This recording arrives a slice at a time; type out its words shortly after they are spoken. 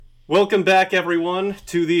Welcome back, everyone,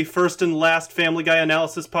 to the first and last Family Guy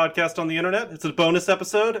analysis podcast on the internet. It's a bonus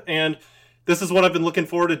episode, and this is what I've been looking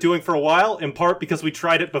forward to doing for a while, in part because we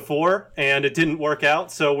tried it before, and it didn't work out.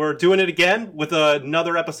 So we're doing it again with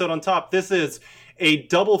another episode on top. This is a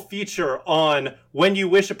double feature on When You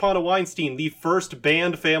Wish Upon a Weinstein, the first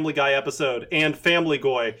banned Family Guy episode, and Family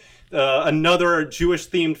Goy, another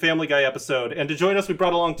Jewish-themed Family Guy episode. And to join us, we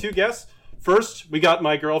brought along two guests. First, we got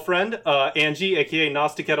my girlfriend, Angie, a.k.a.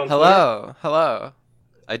 Gnosticat on Twitter. Hello.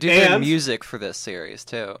 I do the music for this series,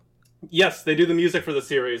 too. Yes, they do the music for the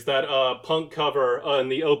series. That punk cover in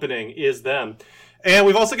the opening is them. And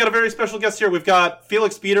we've also got a very special guest here. We've got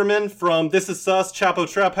Felix Biederman from This Is Sus,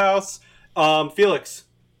 Chapo Trap House. Felix,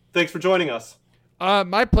 thanks for joining us.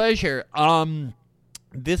 My pleasure.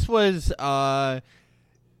 This was...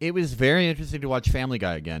 It was very interesting to watch Family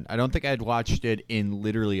Guy again. I don't think I'd watched it in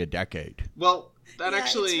literally a decade. Well,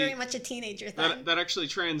 it's very much a teenager thing. That actually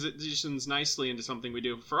transitions nicely into something we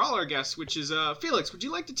do for all our guests, which is, Felix, would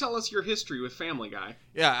you like to tell us your history with Family Guy?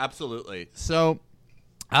 Yeah, absolutely. So,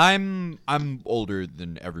 I'm older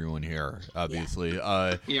than everyone here, obviously.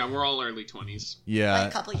 Yeah, we're all early 20s. Yeah. Like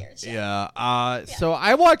a couple years. Yeah. So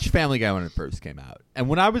I watched Family Guy when it first came out. And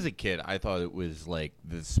when I was a kid, I thought it was, like,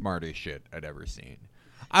 the smartest shit I'd ever seen.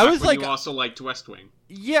 You also liked West Wing.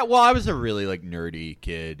 Yeah, well, I was a really, like, nerdy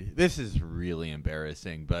kid. This is really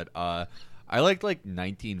embarrassing, but I liked, like,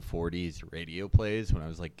 1940s radio plays when I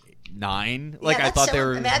was, like, 9. Like, I thought they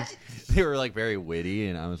were, like, very witty,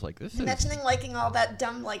 and I was like, Imagining liking all that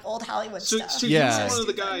dumb, like, old Hollywood stuff. So you were one of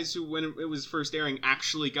the guys who, when it was first airing,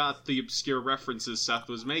 actually got the obscure references Seth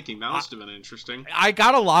was making. That must have been interesting. I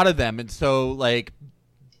got a lot of them, and so, like,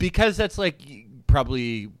 because that's, like...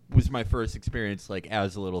 probably was my first experience like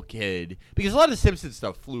as a little kid, because a lot of Simpsons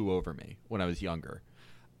stuff flew over me when I was younger,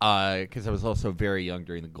 because I was also very young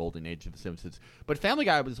during the golden age of the Simpsons. But Family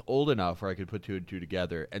Guy was old enough where I could put two and two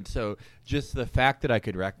together, and so just the fact that I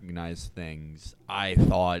could recognize things, I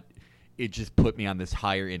thought it just put me on this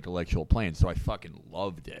higher intellectual plane, so I fucking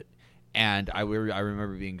loved it. And I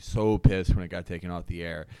remember being so pissed when it got taken off the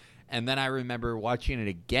air, and then I remember watching it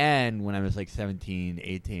again when I was like 17,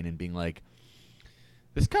 18 and being like,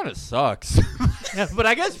 this kind of sucks. But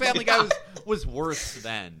I guess Family Guy was worse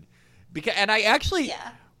then. And I actually,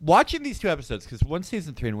 watching these two episodes, because one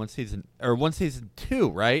season 3 and one season 2,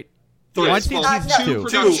 right? Yes, season 2.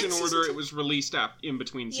 Production order, it was released in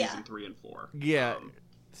between season 3 and 4. Yeah.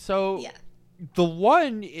 The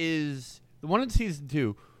one in season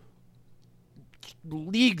 2,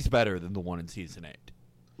 leagues better than the one in season 8.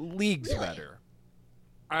 Leagues better.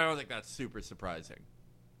 I don't think that's super surprising.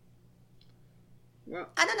 Well,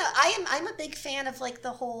 I don't know. I'm a big fan of like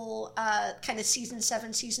the whole kind of season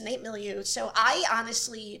 7, season 8 milieu. So I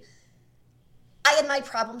had my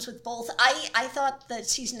problems with both. I thought the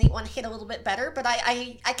season 8 one hit a little bit better, but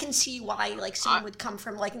I can see why like someone would come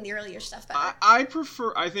from liking the earlier stuff better. I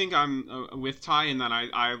think I'm with Ty in that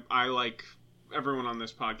I like everyone on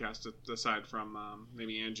this podcast, aside from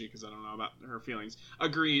maybe Angie, because I don't know about her feelings,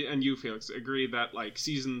 agree, and you, Felix, agree that like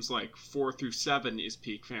seasons like 4 through 7 is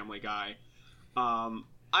peak Family Guy.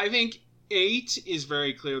 I think 8 is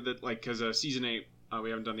very clear that, like, because season 8, we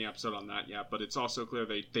haven't done the episode on that yet, but it's also clear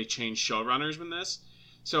they changed showrunners in this.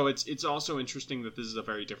 So it's also interesting that this is a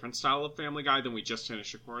very different style of Family Guy than we just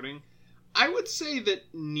finished recording. I would say that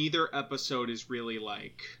neither episode is really,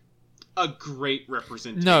 like, a great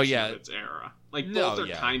representation of its era. Like, both are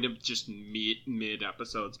kind of just mid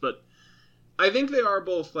episodes, but I think they are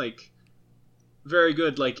both, like, very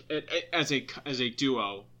good, like, as a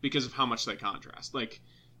duo, because of how much they contrast. Like,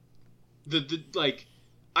 I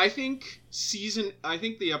think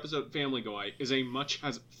the episode Family Guy is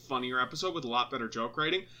has a funnier episode with a lot better joke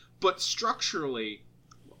writing, but structurally,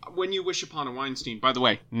 When You Wish Upon a Weinstein, by the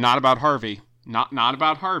way, not about Harvey, not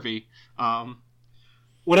about Harvey.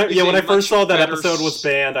 When I first saw that episode was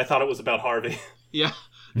banned, I thought it was about Harvey. Yeah,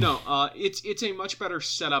 no, it's a much better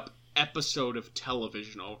setup episode of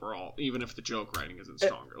television overall, even if the joke writing isn't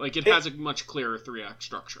stronger. Like, it has a much clearer 3-act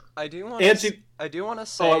structure. I do want to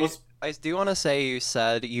say you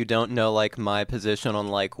said you don't know like my position on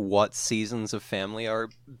like what seasons of Family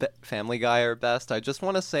Guy are best. I just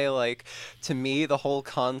want to say, like, to me the whole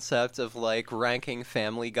concept of like ranking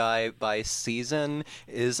Family Guy by season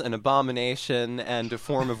is an abomination and a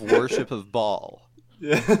form of worship of Baal.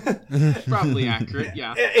 Probably accurate,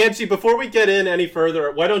 yeah. Angie, before we get in any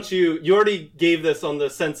further, why don't you already gave this on the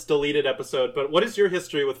Since Deleted episode, but what is your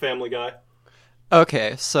history with Family Guy?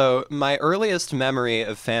 Okay, so my earliest memory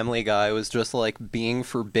of Family Guy was just like being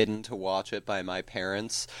forbidden to watch it by my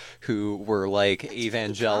parents, who were like That's pretty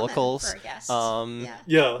evangelicals. common for a guest. Yeah.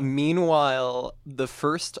 Yeah. Meanwhile, the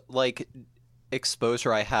first like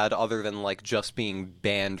exposure I had other than like just being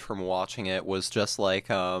banned from watching it was just like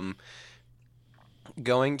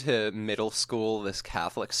going to middle school, this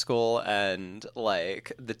Catholic school, and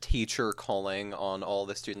like the teacher calling on all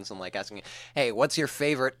the students and like asking, "Hey, what's your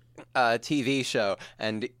favorite TV show?"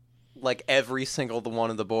 And like every single one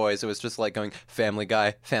of the boys, it was just like going Family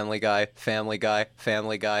Guy, Family Guy, Family Guy,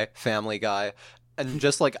 Family Guy, Family Guy, and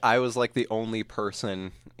just like I was like the only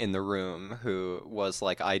person in the room who was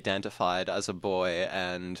like identified as a boy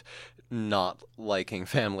and not liking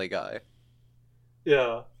Family Guy.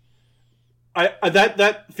 Yeah.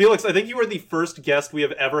 That Felix, I think you were the first guest we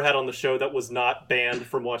have ever had on the show that was not banned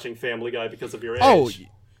from watching Family Guy because of your age. Oh,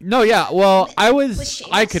 no, yeah. Well, I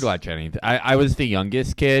Seamus? could watch anything. I was the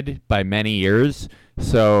youngest kid by many years,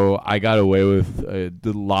 so I got away with a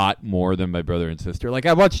lot more than my brother and sister. Like,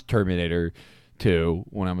 I watched Terminator 2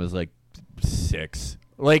 when I was like 6.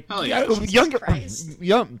 Like, Hell yeah. youngest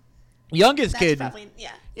That's kid. probably,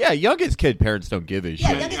 yeah. Yeah, youngest kid parents don't give a Yeah,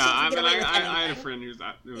 shit. youngest Yeah, kids can get away with I had a anything. friend who's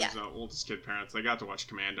Yeah. oldest kid parents. They got to watch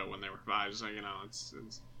Commando when they were 5. So it's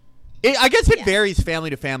I guess it Yeah. varies family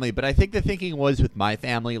to family, but I think the thinking was with my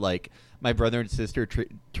family, like my brother and sister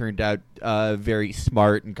turned out very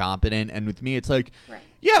smart and competent, and with me, it's like, Right.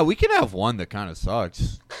 yeah, we can have one that kind of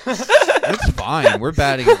sucks. It's fine. We're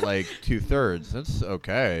batting at like 2/3. That's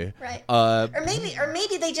okay. Right. Uh, Or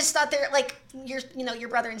maybe they just thought they're like your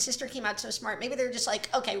brother and sister came out so smart. Maybe they're just like,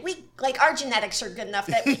 okay, we like our genetics are good enough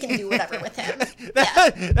that we can do whatever with him. Yeah.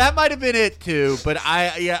 that might have been it too, but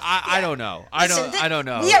I don't know. I don't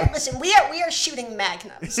know. We are shooting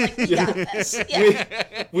magnums. Like we got this.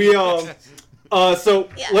 Yeah. So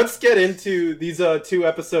Yeah. let's get into these 2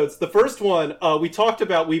 episodes. The first one, we talked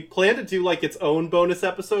about, we planned to do like its own bonus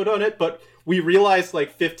episode on it, but we realized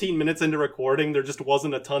like 15 minutes into recording, there just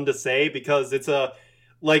wasn't a ton to say because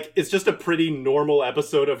it's just a pretty normal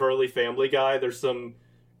episode of early Family Guy. There's some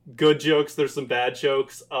good jokes, there's some bad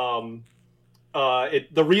jokes. The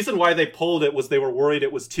reason why they pulled it was they were worried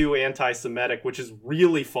it was too anti-Semitic, which is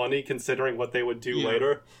really funny considering what they would do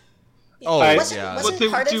later. Oh, Wasn't what they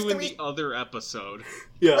part would of do the in reason? the other episode.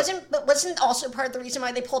 Yeah. Wasn't also part of the reason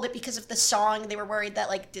why they pulled it because of the song? They were worried that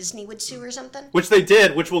like Disney would sue or something. Which they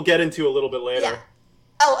did, which we'll get into a little bit later. Yeah.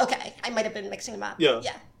 Oh, okay. I might have been mixing them up. Yeah.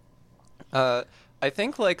 Yeah. I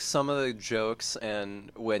think like some of the jokes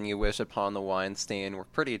and When You Wish Upon the Weinstein were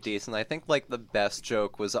pretty decent. I think like the best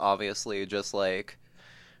joke was obviously just like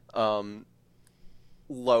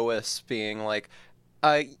Lois being like,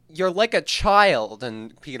 "You're like a child,"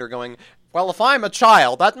 and Peter going, "Well, if I'm a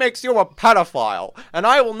child, that makes you a pedophile, and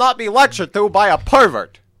I will not be lectured to by a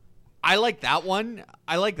pervert." I like that one.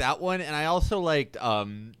 And I also liked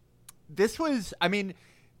this was, I mean,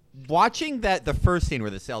 watching the first scene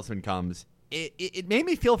where the salesman comes, it made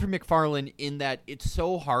me feel for McFarlane in that it's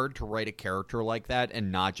so hard to write a character like that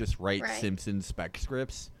and not just write Right. Simpsons spec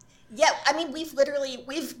scripts. Yeah, I mean, we've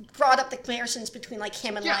brought up the comparisons between like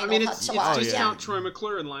him and Yeah, I Lionel mean, Hutz it's a lot. discount Troy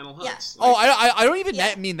McClure and Lionel Yeah. Hutz. Oh, I don't even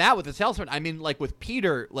Yeah. mean that with the salesman. I mean, like with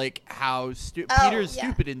Peter, like how Peter is yeah.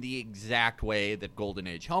 stupid in the exact way that Golden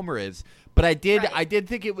Age Homer is. But I did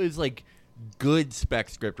think it was like good spec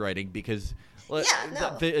script writing because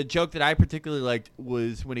the joke that I particularly liked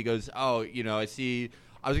was when he goes, "Oh, I see.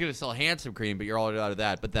 I was going to sell Handsome Cream, but you're all out of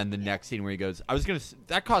that." But then the next scene where he goes,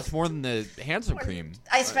 that costs more than the Handsome Cream.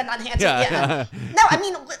 I spent on Hanson. Yeah. Yeah. No, I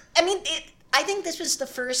mean, I think this was the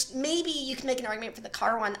first. Maybe you can make an argument for the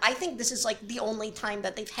car one. I think this is like the only time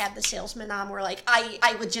that they've had the salesman on where like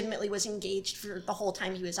I legitimately was engaged for the whole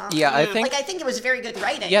time he was on. Yeah, I think I think it was very good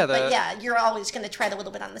writing. Yeah, but yeah, you're always going to tread a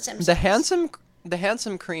little bit on the Simpsons. The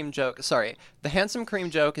handsome cream joke. Sorry, the handsome cream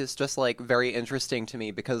joke is just like very interesting to me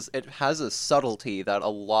because it has a subtlety that a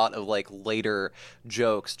lot of like later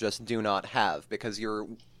jokes just do not have. Because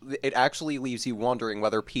it actually leaves you wondering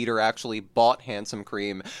whether Peter actually bought handsome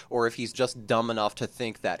cream or if he's just dumb enough to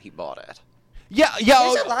think that he bought it. Yeah.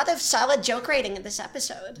 There's a lot of solid joke writing in this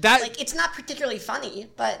episode. Like it's not particularly funny,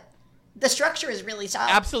 but the structure is really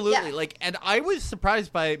solid. Absolutely. Yeah. And I was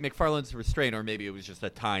surprised by McFarlane's restraint, or maybe it was just a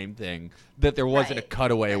time thing, that there wasn't a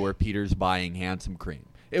cutaaway where Peter's buying Handsome Cream.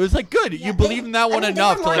 It was like, good, you believe in that one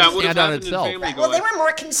enough to That would stand have on happened in itself. Family Right. Well, Guy. they were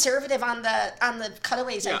more conservative on the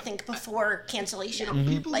cutaways, I think, before cancellation.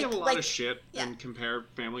 People give a lot of shit yeah. and compare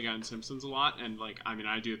Family Guy and Simpsons a lot, and like, I mean,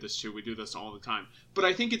 I do this too. We do this all the time, but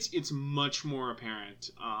I think it's much more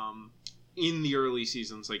apparent in the early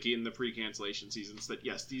seasons, like in the pre-cancellation seasons, that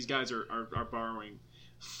yes, these guys are borrowing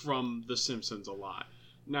from The Simpsons a lot.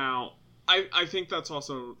 Now, I think that's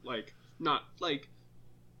also like not like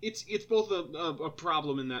it's both a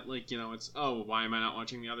problem in that, like, you know, it's, oh, why am I not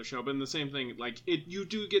watching the other show? But in the same thing, like, you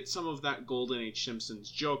do get some of that Golden Age Simpsons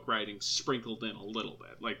joke writing sprinkled in a little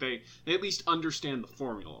bit. Like, they at least understand the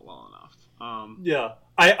formula well enough. Yeah.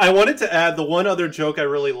 I wanted to add the one other joke I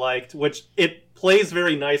really liked, which it plays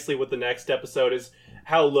very nicely with the next episode, is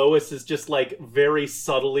how Lois is just, like, very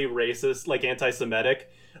subtly racist, like, anti-Semitic.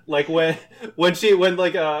 Like when Peter's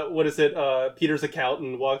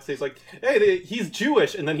accountant walks, he's like, "Hey, he's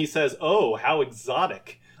Jewish," and then he says, "Oh, how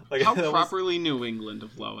exotic!" Like How properly New England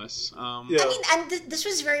of Lois. Yeah. I mean, and this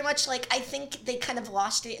was very much like, I think they kind of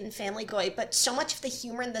lost it in Family Guy, but so much of the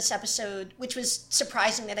humor in this episode, which was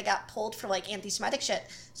surprising that it got pulled for, like, anti-Semitic shit,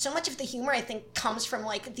 so much of the humor, I think, comes from,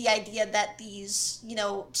 like, the idea that these, you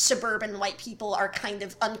know, suburban white people are kind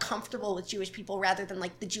of uncomfortable with Jewish people rather than,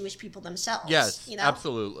 like, the Jewish people themselves. Yes, you know?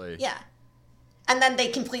 absolutely. Yeah. And then they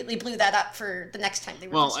completely blew that up for the next time they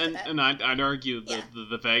released it. And I'd argue that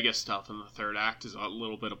the Vegas stuff in the third act is a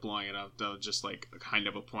little bit of blowing it up, though, just like kind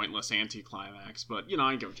of a pointless anticlimax. But, you know,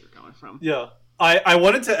 I get what you're coming from. Yeah. I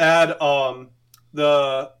wanted to add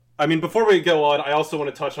before we go on, I also want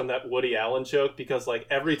to touch on that Woody Allen joke, because, like,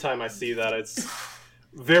 every time I see that, it's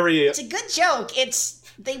very... It's a good joke.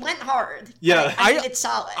 They went hard. Yeah. I mean, it's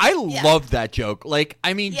solid. I love that joke. Like,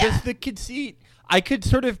 I mean, Yeah. just the conceit. I could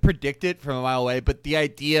sort of predict it from a mile away, but the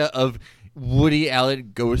idea of Woody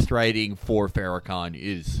Allen ghostwriting for Farrakhan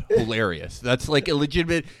is hilarious. That's like a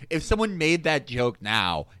legitimate... If someone made that joke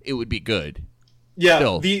now, it would be good. Yeah.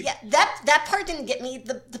 Still. That part didn't get me.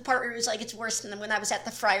 The part where it was like, it's worse than when I was at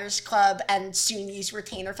the Friars Club and Sunyi's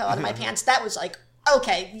retainer fell out of my pants. That was like,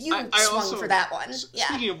 okay, you swung also, for that one. Yeah.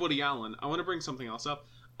 Speaking of Woody Allen, I want to bring something else up.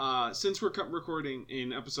 Since we're recording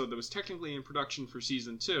an episode that was technically in production for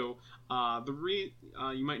season 2,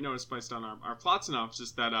 you might notice based on our plot synopsis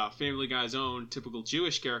that Family Guy's own typical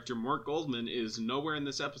Jewish character, Mort Goldman, is nowhere in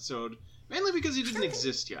this episode, mainly because he didn't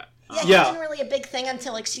exist yet. He wasn't really a big thing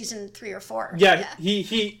until like season 3 or 4. Yeah,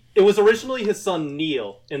 it was originally his son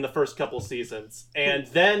Neil in the first couple seasons, and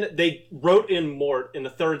then they wrote in Mort in the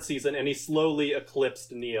third season, and he slowly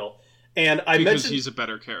eclipsed Neil. And I because mentioned he's a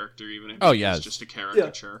better character, even if yes. he's just a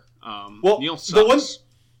caricature. Neil sucks.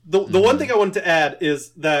 the one thing I wanted to add is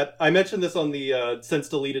that I mentioned this on the since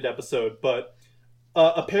deleted episode, but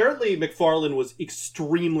apparently McFarlane was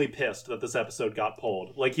extremely pissed that this episode got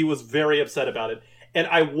pulled. Like, he was very upset about it, and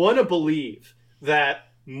I want to believe that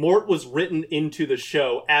Mort was written into the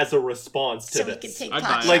show as a response to So this. he could take I'd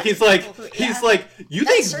pots buy it. Like, he's like, you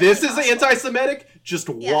That's think certainly this is possible. anti-Semitic? Just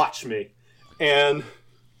watch me. And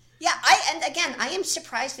Yeah, and again, I am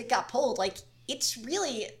surprised it got pulled. Like, it's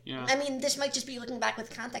really, I mean, this might just be looking back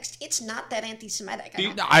with context. It's not that anti-Semitic.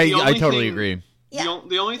 I totally agree. Yeah.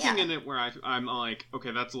 The only thing in it where I'm like,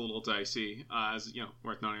 okay, that's a little dicey, as you know,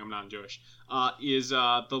 worth noting, I'm not Jewish, is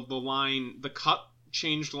the line, the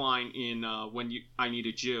changed line in When I Need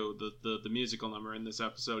a Jew, the musical number in this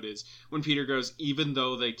episode is when Peter goes, even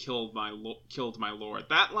though they killed my Lord.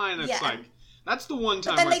 That line, it's like, that's the one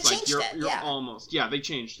time then where they it's like changed you're it, almost, they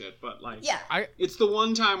changed it, but like, it's the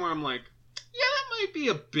one time where I'm like, that might be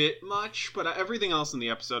a bit much, but everything else in the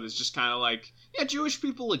episode is just kind of like, Jewish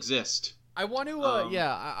people exist. I want to,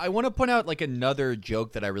 I want to point out like another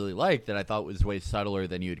joke that I really liked that I thought was way subtler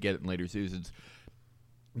than you'd get in later seasons.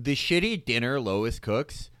 The shitty dinner Lois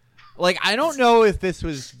cooks. Like, I don't know if this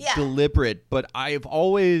was deliberate, but it's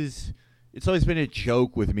always been a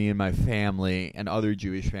joke with me and my family and other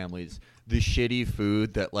Jewish families. The shitty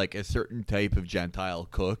food that like a certain type of Gentile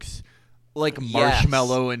cooks. Like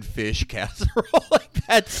marshmallow and fish casserole. Like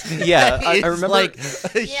that's I remember like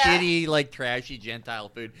shitty, like trashy Gentile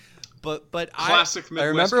food. But Classic I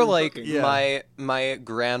remember like cooking. my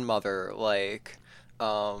grandmother, like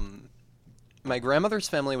my grandmother's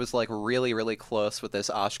family was like really, really close with this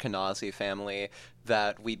Ashkenazi family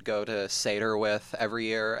that we'd go to Seder with every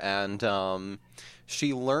year, and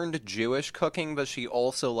she learned Jewish cooking, but she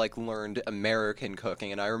also like learned American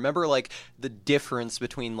cooking. And I remember like the difference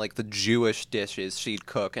between like the Jewish dishes she'd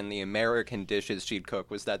cook and the American dishes she'd cook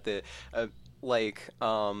was that the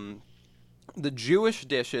Jewish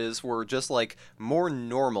dishes were just like more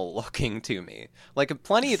normal looking to me. Like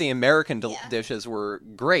plenty of the American dishes were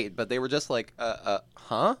great, but they were just like,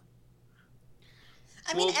 huh?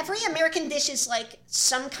 I mean, every American dish is like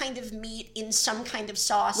some kind of meat in some kind of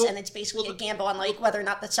sauce, and it's basically a gamble on like whether or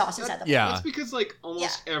not the sauce is edible. Yeah. That's because like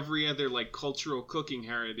almost every other like cultural cooking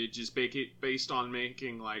heritage is based on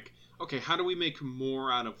making like, okay, how do we make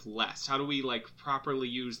more out of less? How do we like properly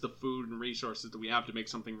use the food and resources that we have to make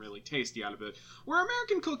something really tasty out of it? Where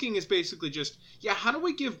American cooking is basically just, how do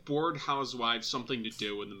we give bored housewives something to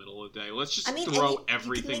do in the middle of the day? Let's just throw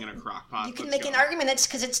everything in a crock pot. You can make an argument it's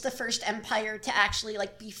because it's the first empire to actually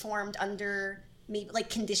like be formed under maybe like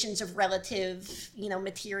conditions of relative,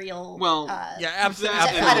 material. Well, absolutely.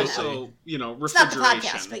 And also, refrigeration. It's not the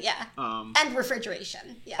podcast, but and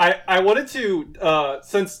refrigeration. Yeah. I wanted to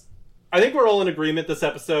since I think we're all in agreement this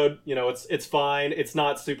episode, it's fine. It's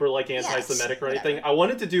not super like anti-Semitic or anything. I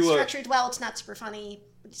wanted to do structured well. It's not super funny.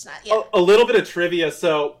 It's not. A little bit of trivia.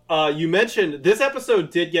 So you mentioned this episode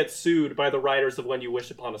did get sued by the writers of When You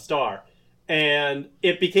Wish Upon a Star, and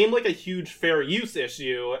it became like a huge fair use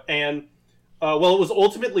issue. And it was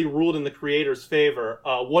ultimately ruled in the creators' favor.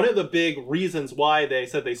 One of the big reasons why they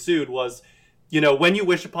said they sued was, When You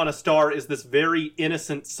Wish Upon a Star is this very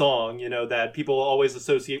innocent song, that people always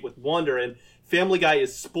associate with wonder, and Family Guy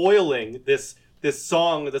is spoiling this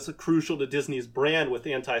song that's crucial to Disney's brand with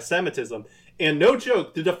anti-Semitism. And no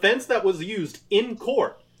joke, the defense that was used in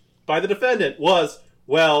court by the defendant was,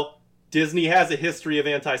 well, Disney has a history of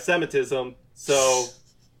anti-Semitism, so,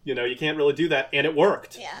 you can't really do that. And it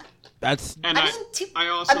worked. Yeah. I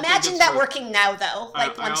also imagine that working now, though.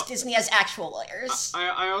 Like once Disney has actual lawyers.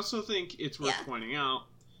 I also think it's worth pointing out.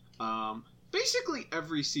 Basically,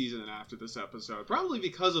 every season after this episode, probably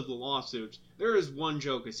because of the lawsuit, there is one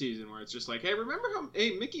joke a season where it's just like, hey, remember how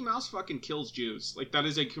Mickey Mouse fucking kills Jews? Like that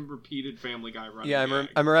is a repeated Family Guy running. Yeah,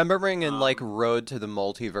 I'm remembering in like Road to the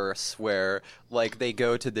Multiverse where like they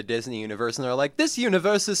go to the Disney universe and they're like, this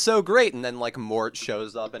universe is so great, and then like Mort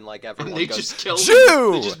shows up and like everyone they goes, just kill Jew,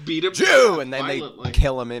 him. They just beat him, Jew, and then violently. they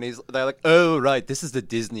kill him, and they're like, oh right, this is the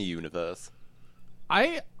Disney universe.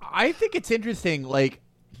 I think it's interesting, like.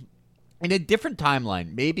 In a different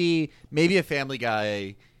timeline, maybe a Family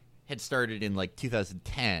Guy had started in like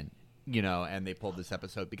 2010, and they pulled this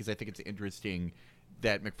episode because I think it's interesting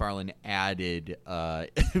that McFarlane added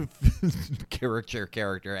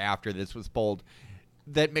character after this was pulled.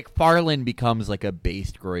 That McFarlane becomes like a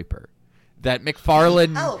based groiper. That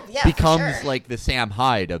McFarlane becomes like the Sam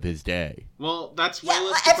Hyde of his day. Well, that's way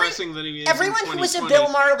less depressing than he is everyone who was a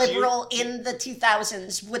Bill Maher liberal in the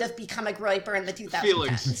 2000s would have become a groiper in the 2010s.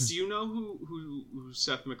 Felix, do you know who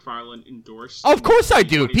Seth MacFarlane endorsed? Of course I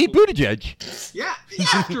do. Pete Buttigieg. Yeah,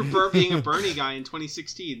 after being a Bernie guy in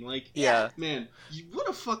 2016. Like, man, what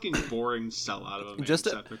a fucking boring sellout of a man, Just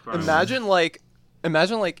Seth MacFarlane.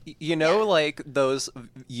 Imagine, like those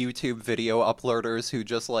YouTube video uploaders who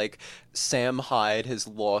just, like, Sam Hyde has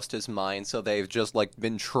lost his mind, so they've just, like,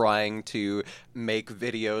 been trying to make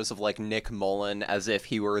videos of, like, Nick Mullen as if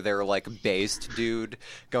he were their, like, based dude,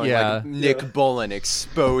 going, like, Nick Mullen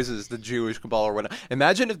exposes the Jewish cabal or whatnot.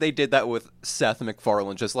 Imagine if they did that with Seth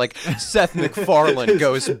MacFarlane, just, like, Seth MacFarlane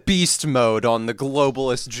goes beast mode on the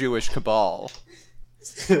globalist Jewish cabal.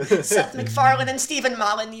 Seth MacFarlane and Stephen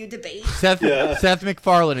Molyneux debate. Seth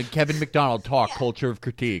MacFarlane and Kevin McDonald talk culture of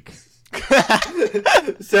critique.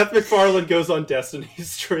 Seth MacFarlane goes on Destiny's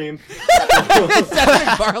stream. Seth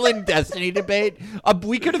MacFarlane Destiny debate.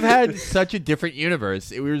 We could have had such a different universe.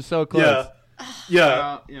 We were so close.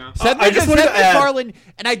 Yeah. I just wanted to add,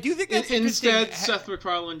 and I do think that's instead Seth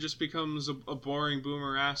MacFarlane just becomes a boring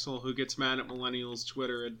boomer asshole who gets mad at millennials'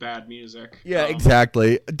 Twitter and bad music. Yeah,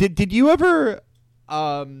 exactly. Did you ever?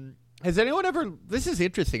 Has anyone ever? This is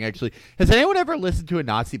interesting, actually. Has anyone ever listened to a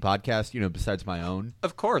Nazi podcast? Besides my own.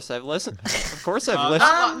 Of course, I've listened. Of course, I've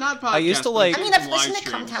listened. Not podcast. I used to like. I mean, I've listened to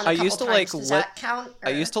Come Town a couple times. Does that count?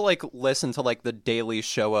 I used to like listen to like the Daily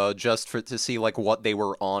Show just to see like what they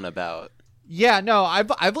were on about. Yeah, no,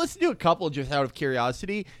 I've listened to a couple just out of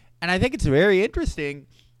curiosity, and I think it's very interesting.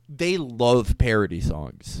 They love parody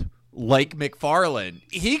songs, like McFarlane.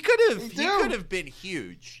 He could have been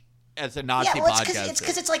huge. As a Nazi podcast. It's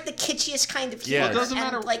because it's like the kitschiest kind of humor. Well, it doesn't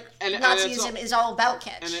matter. And, like, Nazism is all about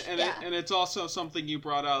kitsch. And it's also something you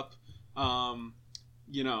brought up,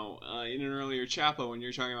 in an earlier chapel when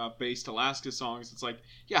you're talking about based Alaska songs. It's like,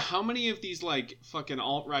 how many of these like fucking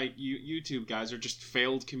alt-right YouTube guys are just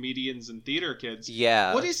failed comedians and theater kids?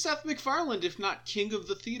 Yeah. What is Seth MacFarlane if not king of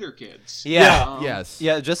the theater kids? Yeah. Yes.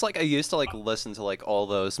 Yeah, just like I used to like listen to like all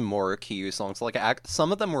those more Q songs. Like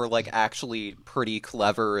some of them were like actually pretty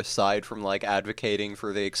clever aside from like advocating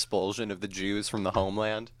for the expulsion of the Jews from the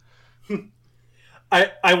homeland.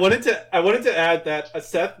 I wanted to add that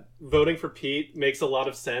Seth voting for Pete makes a lot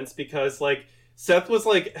of sense because like Seth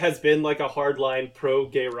has been like a hardline pro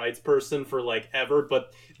gay rights person for like ever,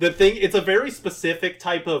 but it's a very specific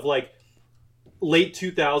type of like late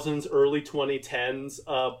 2000s, early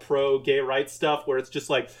 2010s pro gay rights stuff where it's just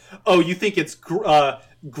like, oh, you think it's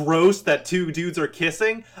gross that two dudes are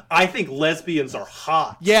kissing. I think lesbians are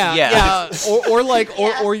hot. Yeah. Or like,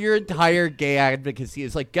 Yeah. or your entire gay advocacy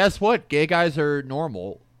is like, guess what? Gay guys are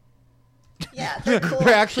normal. Yeah, they're cool.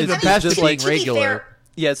 They're actually the It's best just at being like- to be regular. fair-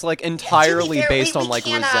 Yeah, it's like entirely fair, based we on like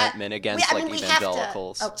cannot- resentment against like we have to-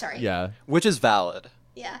 evangelicals, Oh, sorry. Yeah. which is valid.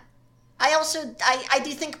 Yeah. I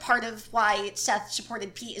do think part of why Seth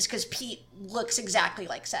supported Pete is because Pete looks exactly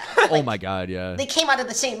like Seth. Oh Like, my god, yeah. They came out of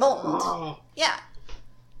the same mold. Oh, Yeah.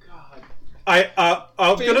 God.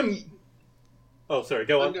 I'm Fam- gonna. Oh, sorry.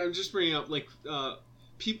 Go on. I'm just bringing up, like,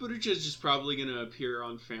 Pete Buttigieg is probably going to appear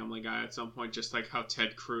on Family Guy at some point, just like how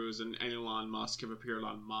Ted Cruz and Elon Musk have appeared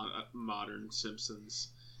on modern Simpsons.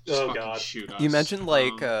 Just Oh, fucking God. shoot us. You mentioned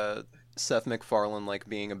like Seth MacFarlane like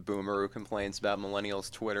being a boomer who complains about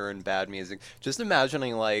millennials' Twitter and bad music. Just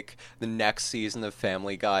imagining like the next season of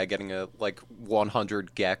Family Guy getting a like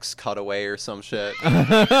 100 Gex cutaway or some shit.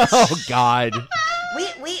 Oh god.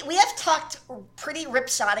 We have talked pretty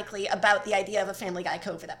rhapsodically about the idea of a Family Guy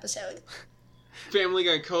COVID episode. Family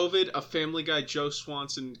Guy COVID, a Family Guy Joe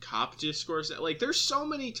Swanson cop discourse. Like, there's so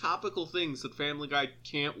many topical things that Family Guy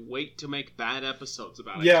can't wait to make bad episodes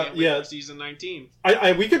about. Yeah, I can't wait yeah. for season 19.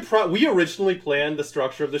 We originally planned the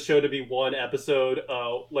structure of the show to be one episode,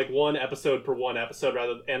 like one episode per one episode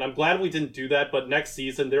and I'm glad we didn't do that. But next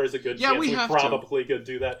season there is a good chance we we have to. probably could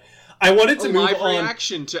do that. I wanted to A move live on.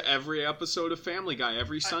 reaction to every episode of Family Guy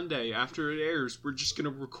every Sunday after it airs. We're just gonna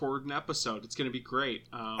record an episode. It's gonna be great.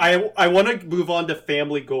 I want to move on to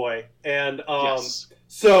Family Guy, and Yes.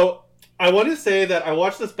 so I want to say that I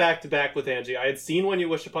watched this back to back with Angie. I had seen When You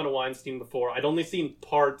Wish Upon a Weinstein before. I'd only seen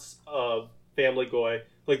parts of Family Guy,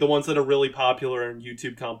 like the ones that are really popular in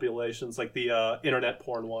YouTube compilations, like the internet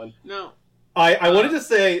porn one. No. I wanted to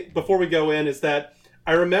say before we go in is that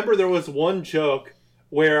I remember there was one joke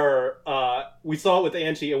where we saw it with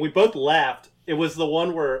Angie and we both laughed. It was the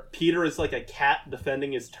one where Peter is like a cat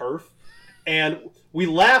defending his turf. And we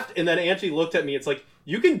laughed, and then Angie looked at me. It's like,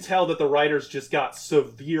 you can tell that the writers just got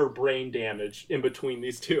severe brain damage in between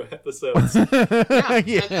these two episodes.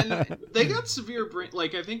 Yeah, and they got severe brain.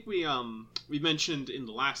 Like, I think we mentioned in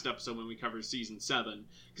the last episode when we covered season 7,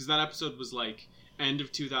 because that episode was like end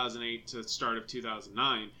of 2008 to start of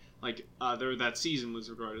 2009. Like, that season was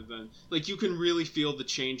recorded then. Like, you can really feel the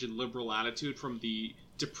change in liberal attitude from the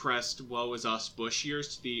depressed, woe is us Bush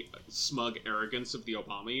years to the smug arrogance of the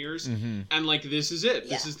Obama years. Mm-hmm. And, like, this is it.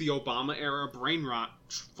 This Yeah. is the Obama era brain rot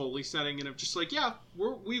fully setting in of just like, yeah,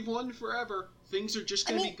 we've won forever. Things are just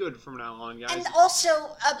going to be good from now on, guys. And also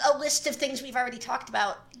a list of things we've already talked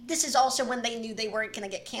about. This is also when they knew they weren't going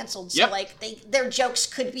to get canceled. So Yep. like their jokes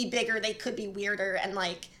could be bigger, they could be weirder, and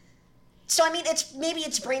like. So I mean,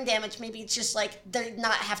 it's brain damage. Maybe it's just like they're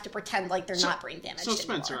not have to pretend like they're not brain damaged. So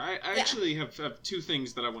Spencer, anymore. I actually have two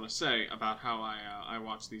things that I want to say about how I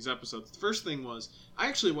watched these episodes. The first thing was I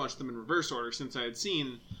actually watched them in reverse order since I had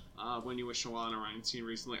seen When You Wish Upon a Weinstein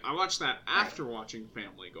recently. I watched that after watching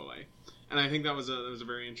Family Guy, and I think that was a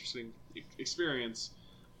very interesting experience.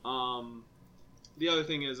 The other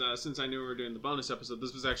thing is since I knew we were doing the bonus episode,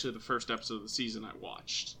 this was actually the first episode of the season I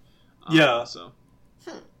watched. Yeah. So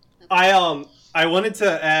I wanted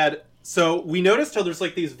to add, so we noticed how there's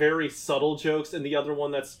like these very subtle jokes in the other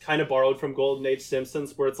one that's kind of borrowed from Golden Age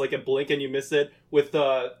Simpsons, where it's like a blink and you miss it with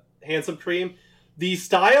Handsome Cream. The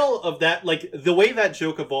style of that, like the way that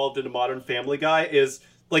joke evolved into Modern Family Guy is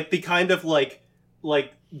like the kind of like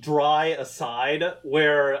dry aside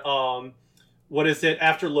where what is it,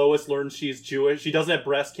 after Lois learns she's Jewish, she doesn't have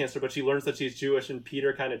breast cancer, but she learns that she's Jewish, and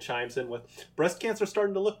Peter kind of chimes in with, breast cancer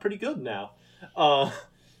starting to look pretty good now.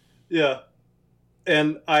 Yeah,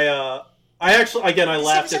 and I actually, again, I This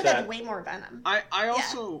laughed episode at that. had way more venom. I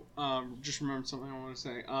also just remembered something I want to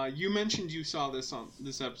say. You mentioned you saw this on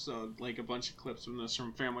this episode, like a bunch of clips from this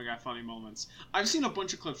from Family Guy Funny Moments. I've seen a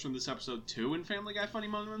bunch of clips from this episode too in Family Guy Funny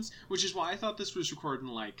Moments, which is why I thought this was recorded in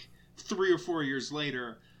like 3 or 4 years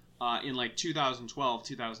later, in like 2012,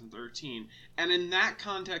 2013. And in that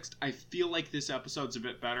context, I feel like this episode's a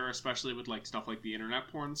bit better, especially with like stuff like the internet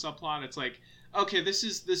porn subplot. It's like, okay, this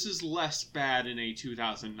is less bad in a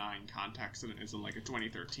 2009 context than it is in like a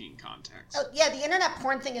 2013 context. Oh yeah, the internet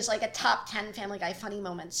porn thing is like a top 10 Family Guy funny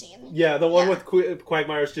moment scene. Yeah, the one Yeah. with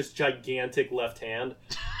Quagmire's just gigantic left hand.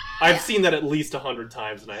 I've seen that at least 100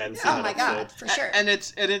 times, and I hadn't seen Oh that my episode. god, for sure. And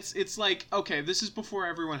it's like, okay, this is before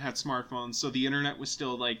everyone had smartphones, so the internet was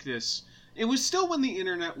still like this. It was still when the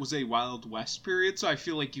internet was a Wild West period, so I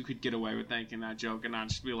feel like you could get away with making that joke and not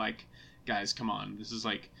just be like, guys, come on, this is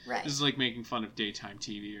like Right. this is like making fun of daytime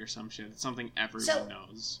TV or some shit. It's something everyone So-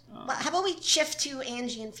 knows. Well, how about we shift to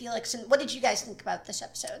Angie and Felix, and what did you guys think about this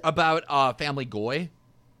episode? About Family Guy.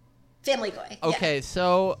 Family Guy. Okay,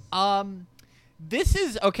 so this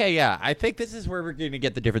is okay. Yeah, I think this is where we're going to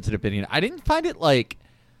get the difference in opinion. I didn't find it like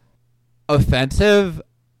offensive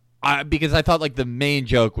because I thought like the main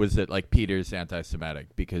joke was that like Peter's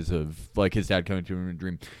anti-Semitic because of like his dad coming to him in a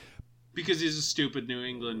dream. Because he's a stupid New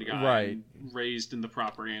England guy, Right. raised in the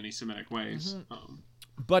proper anti-Semitic ways.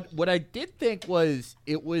 But what I did think was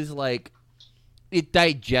it was like it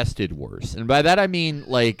digested worse, and by that I mean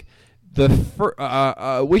like the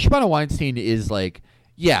Wish Upon a Weinstein is like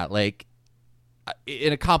like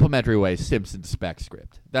in a complimentary way Simpsons spec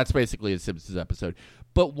script. That's basically a Simpsons episode.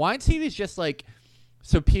 But Weinstein is just like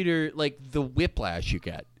so Peter like the whiplash you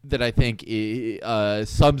get that I think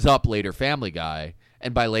sums up later Family Guy.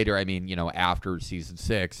 And by later, I mean, after season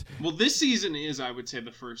 6. Well, this season is, I would say,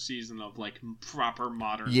 the first season of, like, proper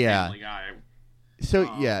modern Yeah. Family Guy.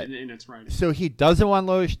 So, In its writing. So he doesn't want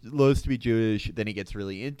Lois to be Jewish, then he gets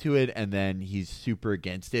really into it, and then he's super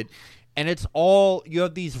against it. And it's all, you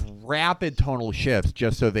have these rapid tonal shifts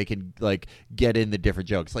just so they can, like, get in the different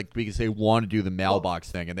jokes. Like, because they want to do the mailbox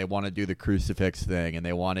thing, and they want to do the crucifix thing, and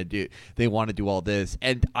they want to do all this.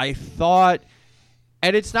 And I thought...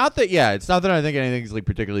 And it's not that I think anything's like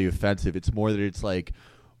particularly offensive. It's more that it's like,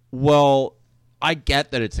 well, I get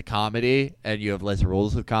that it's a comedy and you have less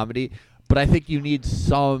rules of comedy, but I think you need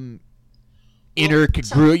some inner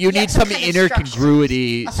congruity. You need some inner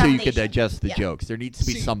congruity so you can digest the jokes. There needs to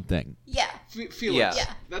be something. Yeah. Felix,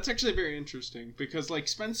 that's actually very interesting because, like,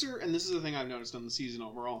 Spencer, and this is the thing I've noticed on the season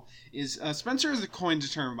overall, is Spencer has coined a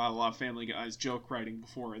term about a lot of Family Guy's joke writing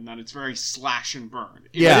before, in that it's very slash and burn.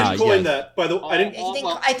 I didn't coin that. By the way,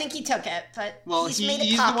 I think he took it, but he's made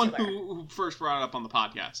it popular. The one who first brought it up on the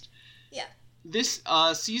podcast. Yeah. This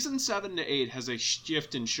season 7 to 8 has a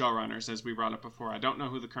shift in showrunners, as we brought up before. I don't know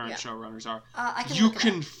who the current showrunners are.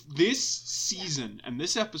 This season and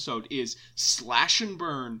this episode is slash and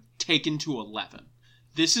burn taken to 11.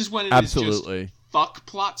 This is when it is just fuck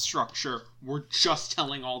plot structure. We're just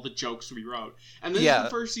telling all the jokes we wrote. And this is the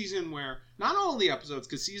first season where not all the episodes,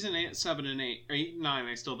 because season 8, 7, and 8 and 9,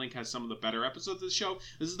 I still think has some of the better episodes of the show.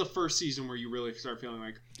 This is the first season where you really start feeling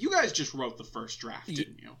like you guys just wrote the first draft,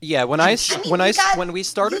 didn't you? Yeah, when we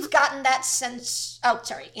started, you've gotten that sense. Oh,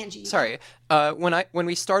 sorry, Angie. Sorry, when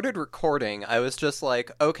we started recording, I was just like,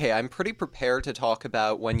 okay, I'm pretty prepared to talk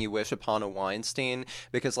about When You Wish Upon a Weinstein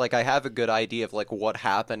because like I have a good idea of like what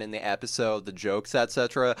happened in the episode, the jokes,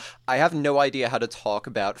 etc. I have no idea how to talk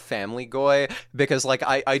about Family Guy because like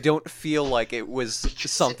I don't feel like it was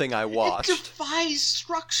something I watched. It defies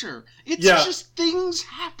structure. It's just things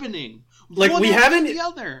happening. Like one we haven't the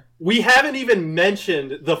other. We haven't even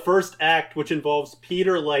mentioned the first act, which involves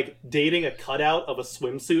Peter like dating a cutout of a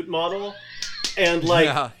swimsuit model, and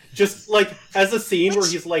like just like as a scene where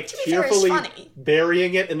he's like tearfully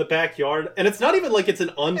burying it in the backyard, and it's not even like it's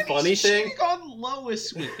an unfunny thing. She got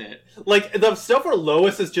Lois with it. Like the stuff where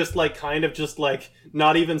Lois is just like kind of just like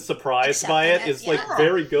not even surprised by it is like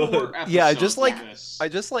very good. Yeah, I just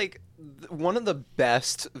like one of the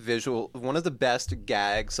best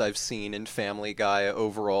gags I've seen in Family Guy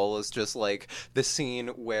overall is just like the scene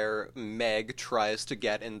where Meg tries to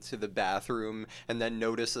get into the bathroom and then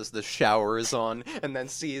notices the shower is on and then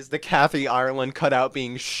sees the Kathy Ireland cutout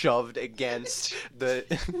being shoved against the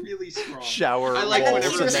really strong shower I like walls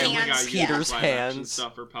whenever and then Family Guy Peter's uses hands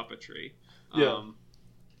stuff for puppetry.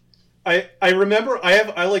 I remember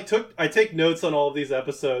I take notes on all of these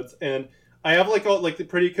episodes, and I have like all like the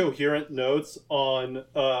pretty coherent notes on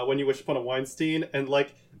When You Wish Upon a Weinstein, and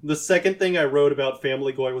like the second thing I wrote about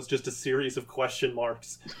Family Guy was just a series of question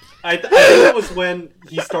marks. I think that was when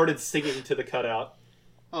he started singing to the cutout.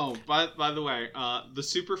 Oh, by the way, the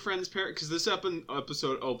Super Friends parody, because this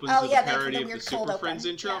episode opens with the a parody of the Super Friends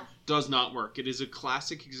intro, does not work. It is a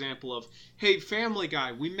classic example of, hey, Family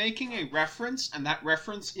Guy, we making a reference, and that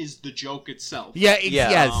reference is the joke itself.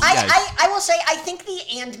 Yes. I will say, I think the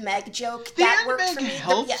and Meg joke, that worked for me.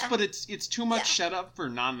 Helps, but it's too much setup for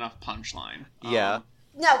not enough punchline.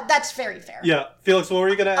 No, that's very fair. Yeah. Felix, what were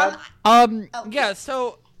you going to add? Yeah,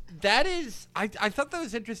 so that is, I thought that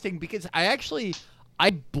was interesting because I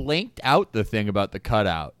blanked out the thing about the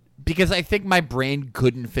cutout because I think my brain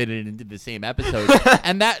couldn't fit it into the same episode,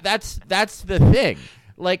 and that's the thing.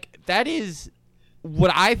 Like that is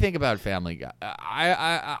what I think about Family Guy.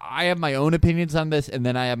 I have my own opinions on this, and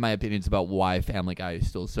then I have my opinions about why Family Guy is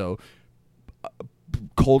still so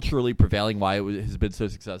culturally prevailing, why it has been so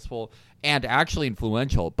successful and actually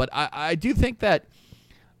influential. But I do think that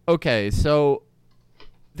so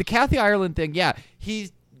the Kathy Ireland thing, he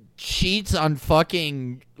cheats on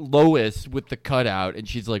fucking Lois with the cutout, and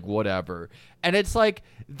she's like, whatever. And it's like,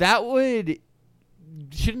 that would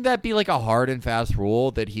shouldn't that be like a hard and fast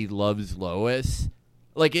rule that he loves Lois?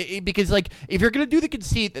 Like, because like if you're gonna do the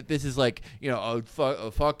conceit that this is like a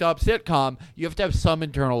fucked up sitcom, you have to have some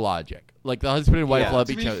internal logic. Like the husband and wife love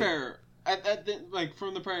each other. To be fair, like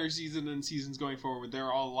from the prior season and seasons going forward, there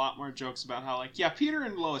are a lot more jokes about how like Peter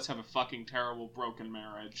and Lois have a fucking terrible broken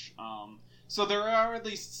marriage. So there are at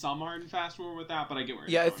least some hard and fast rule with that, but I get where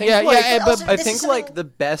you're going. I think like the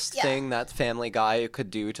best thing that Family Guy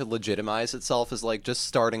could do to legitimize itself is like just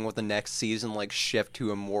starting with the next season, like shift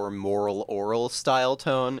to a more moral oral style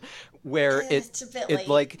tone, where it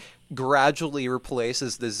like gradually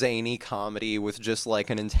replaces the zany comedy with just like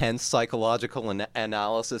an intense psychological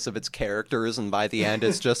analysis of its characters, and by the end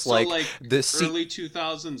it's just so, like the early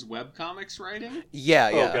 2000s webcomics writing.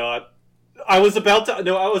 Oh god. I was about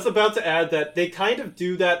to add that they kind of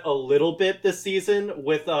do that a little bit this season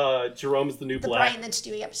with Jerome's the New Black. The Brian and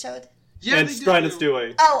Stewie episode. Yeah, and Brian and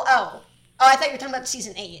Stewie. Oh, I thought you were talking about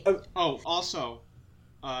season 8. Also,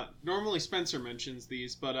 normally Spencer mentions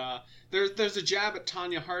these, but there's a jab at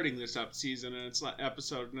Tanya Harding this season, and it's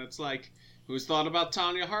episode, and it's like, who's thought about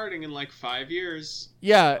Tanya Harding in like 5 years?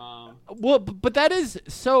 Yeah. Well, but that is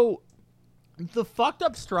so. The fucked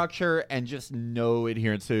up structure and just no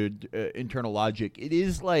adherence to internal logic. It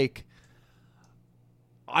is like,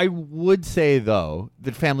 I would say though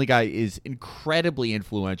that Family Guy is incredibly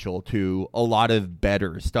influential to a lot of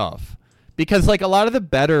better stuff, because like a lot of the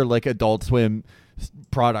better like Adult Swim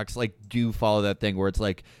products like do follow that thing where it's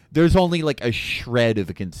like there's only like a shred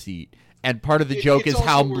of a conceit. And part of the joke is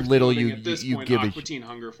how little you give Aqua Teen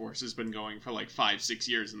Hunger Force has been going for like 5-6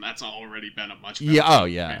 years, and that's already been a much better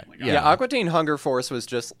Family Guy. Aqua Teen Hunger Force was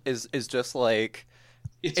just is just like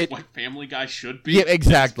it's what Family Guy should be. Yeah,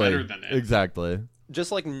 exactly. It's better than it. Exactly.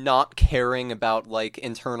 Just like not caring about like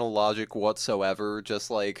internal logic whatsoever,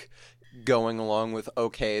 just like going along with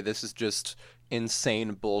this is just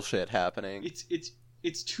insane bullshit happening.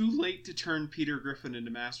 It's too late to turn Peter Griffin into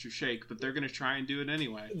Master Shake, but they're going to try and do it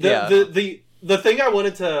anyway. The thing I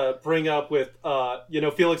wanted to bring up with,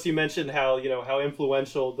 Felix, you mentioned how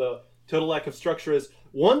influential the total lack of structure is.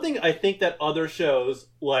 One thing I think that other shows,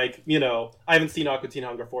 like, I haven't seen Aqua Teen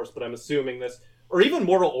Hunger Force, but I'm assuming this, or even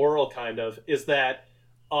Mortal Oral kind of, is that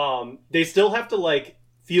they still have to, like,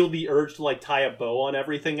 feel the urge to, like, tie a bow on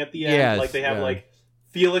everything at the end. Yes, like, they have, like,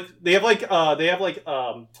 Felix, they have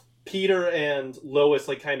Peter and Lois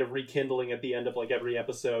like kind of rekindling at the end of like every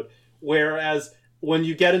episode, whereas when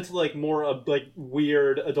you get into like more of like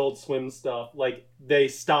weird Adult Swim stuff, like they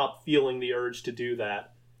stop feeling the urge to do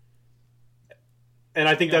that. And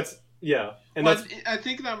I think I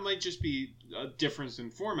think that might just be a difference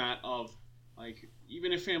in format of like,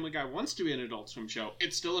 even if Family Guy wants to be an Adult Swim show,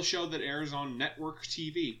 it's still a show that airs on network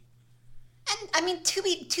TV. And I mean, to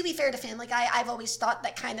be fair to Family Guy, I've always thought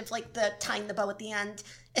that kind of like the tying the bow at the end,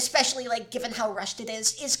 especially like given how rushed it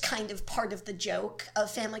is kind of part of the joke of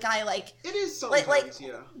Family Guy. Like it is sometimes,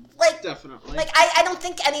 like definitely. Like I don't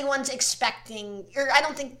think anyone's expecting, or I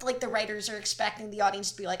don't think like the writers are expecting the audience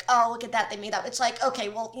to be like, oh, look at that, they made up. It's like, okay,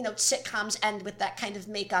 well, sitcoms end with that kind of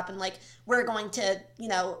makeup, and like we're going to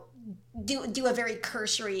do a very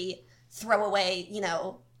cursory throwaway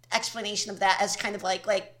explanation of that as kind of like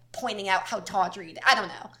pointing out how tawdry. I don't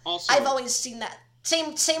know. Also, I've always seen that.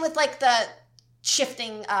 Same with like the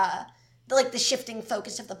shifting the shifting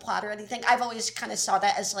focus of the plot or anything. I've always kind of saw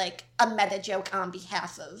that as like a meta joke on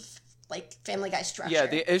behalf of like Family Guy structure. Yeah,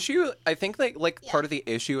 the issue, I think that part of the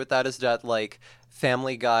issue with that is that like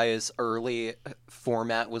Family Guy's early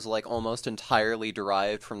format was like almost entirely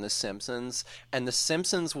derived from The Simpsons, and The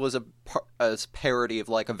Simpsons was a parody of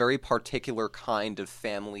like a very particular kind of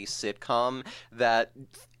family sitcom that,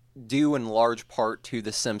 due in large part to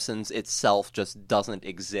The Simpsons itself, just doesn't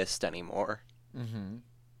exist anymore. Mm-hmm.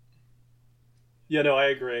 Yeah, no, I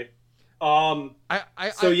agree. I go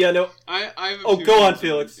on,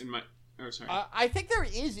 Felix. Sorry. I think there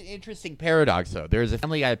is an interesting paradox, though. There is a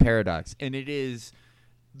Family Guy paradox, and it is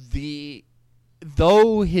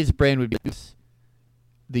though his brain would be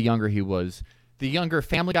the younger he was, the younger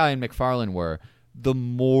Family Guy and McFarlane were, the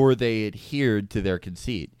more they adhered to their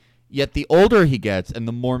conceit. Yet the older he gets, and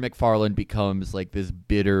the more McFarlane becomes like this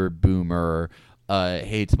bitter boomer,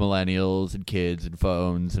 hates millennials and kids and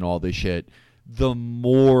phones and all this shit, the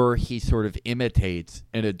more he sort of imitates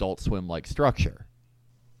an Adult Swim-like structure.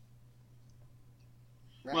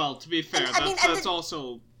 Right. Well, to be fair, that's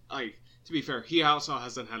also like, to be fair, he also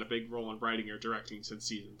hasn't had a big role in writing or directing since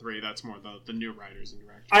season 3. That's more the new writers and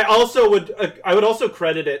directors. I would also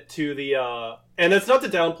credit it to the and it's not to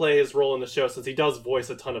downplay his role in the show, since he does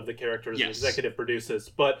voice a ton of the characters and executive produces,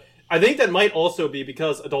 but I think that might also be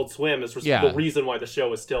because Adult Swim is the reason why the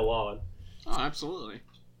show is still on. Oh, absolutely.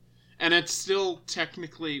 And it's still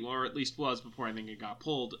technically, or at least was before I think it got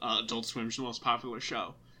pulled, Adult Swim's most popular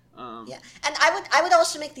show. Yeah, and I would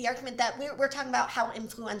also make the argument that we're talking about how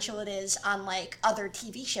influential it is on like other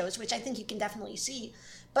TV shows, which I think you can definitely see.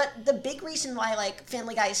 But the big reason why like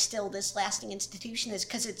Family Guy is still this lasting institution is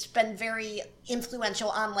because it's been very influential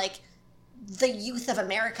on like the youth of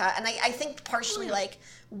America, and I think partially like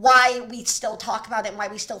why we still talk about it and why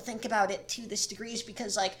we still think about it to this degree is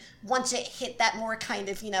because like once it hit that more kind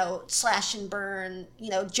of slash and burn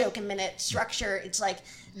joke and minute structure, it's like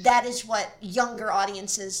that is what younger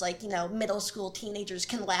audiences like middle school teenagers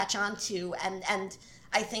can latch onto, and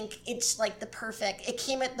I think it's like it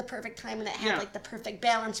came at the perfect time, and it had like the perfect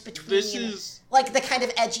balance between like the kind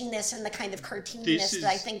of edginess and the kind of cartooniness that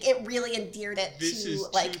I think it really endeared it to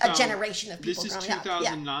like a generation of people growing up. This is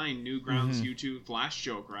 2009 Newgrounds YouTube Flash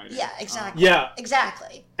joke writer. Yeah, exactly.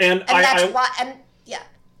 Exactly. And that's why.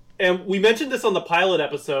 And we mentioned this on the pilot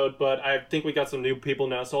episode, but I think we got some new people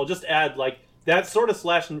now, so I'll just add like that sort of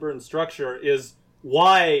slash and burn structure is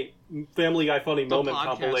why Family Guy Funny Moment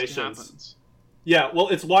compilations. Happens. Yeah, well,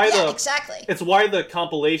 it's why exactly. It's why the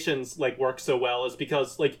compilations like work so well is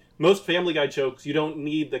because like most Family Guy jokes, you don't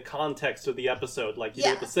need the context of the episode like you do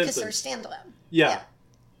with The Simpsons. Because they're standalone. Yeah.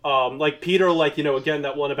 Like Peter, like again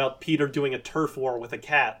that one about Peter doing a turf war with a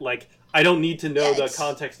cat. Like I don't need to know the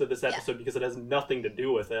context of this episode because it has nothing to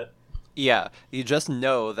do with it. Yeah, you just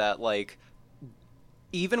know that like.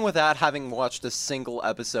 Even without having watched a single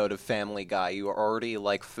episode of Family Guy, you are already,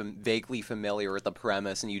 like, vaguely familiar with the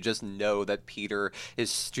premise, and you just know that Peter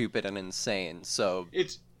is stupid and insane, so...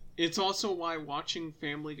 It's also why watching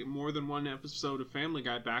more than one episode of Family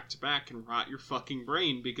Guy back-to-back can rot your fucking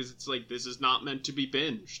brain, because it's like, this is not meant to be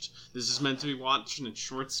binged. This is meant to be watched in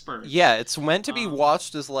short spurts. Yeah, it's meant to be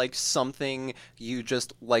watched as, like, something you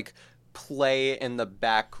just, like... play in the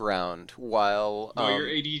background while your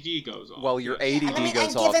ADD goes off. While your ADD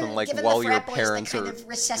goes off, and like while your parents are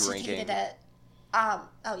drinking.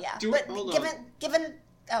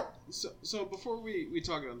 So before we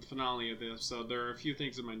talk about the finale of the episode, there are a few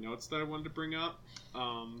things in my notes that I wanted to bring up.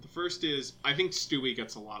 The first is I think Stewie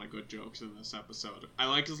gets a lot of good jokes in this episode. I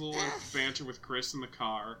like his little banter with Chris in the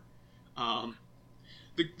car.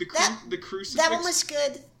 The crucifix. That one was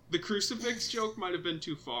good. The crucifix joke might have been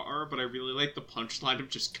too far, but I really like the punchline of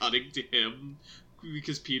just cutting to him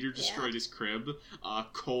because Peter destroyed his crib,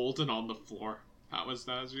 cold and on the floor. That was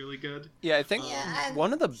really good. Yeah, I think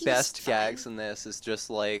one of the best gags in this is just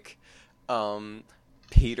like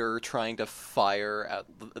Peter trying to fire at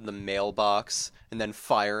the mailbox and then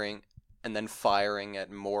firing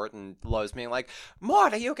at Mort, and Lois being like,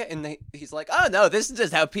 "Mort, are you okay?" And he's like, "Oh no, this is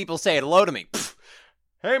just how people say hello to me."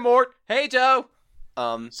 Hey Mort, hey Joe.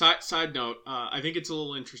 Side note, I think it's a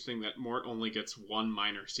little interesting that Mort only gets one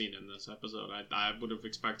minor scene in this episode. I would have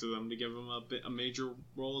expected them to give him a major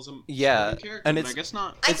role as a character, and I guess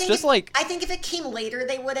not. I think if it came later,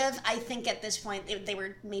 they would have. I think at this point they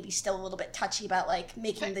were maybe still a little bit touchy about like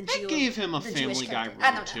making the Jew. They gave him a Family Guy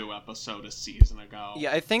Room 2 episode a season ago.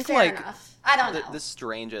 Yeah, I think Fair enough. I don't know. The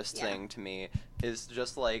strangest thing to me is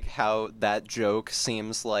just like how that joke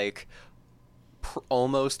seems like.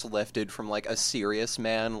 Almost lifted from like A Serious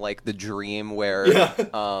Man, like the dream where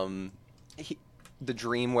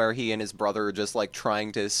he and his brother are just like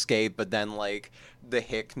trying to escape, but then like the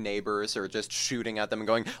hick neighbors are just shooting at them and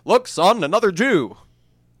going, "Look, son, another Jew."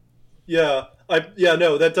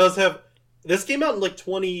 That does have. This came out in like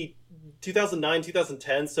 2009,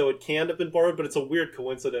 2010, so it can have been borrowed, but it's a weird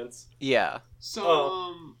coincidence. Yeah.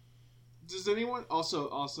 So does anyone also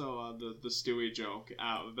the Stewie joke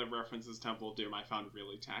that references Temple of Doom I found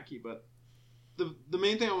really tacky, but the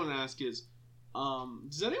main thing I want to ask is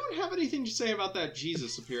does anyone have anything to say about that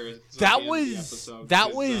Jesus appearance?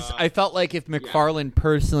 I felt like if McFarlane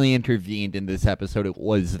personally intervened in this episode, it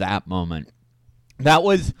was that moment. That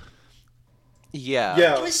was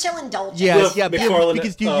it was so indulgent.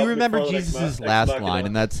 Because do you remember Jesus' last line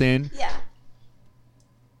in that scene?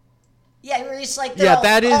 Yeah, where he's like,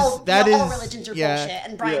 all religions are bullshit,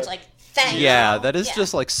 and Brian's like, thank you. Yeah, that is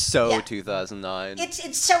just like 2009.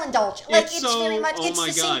 It's so indulgent. Like it's very much. Oh it's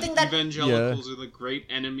my the god, same thing that evangelicals are the great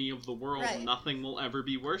enemy of the world. Right. Nothing will ever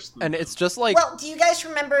be worse than and them. It's just like. Well, do you guys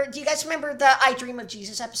remember the I Dream of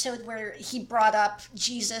Jesus episode where he brought up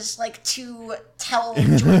Jesus like to tell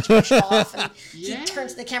George Bush off, and he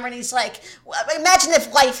turns to the camera and he's like, "Imagine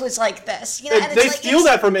if life was like this." And they steal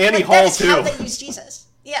that from Annie Hall that is too. how they use Jesus.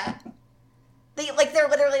 Yeah. they're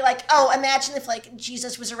literally like, oh, imagine if like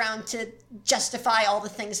Jesus was around to justify all the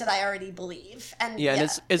things that I already believe. And and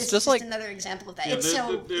it's just like another example of that. Yeah,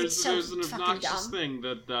 It's there's an fucking obnoxious dumb. thing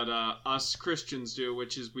that us Christians do,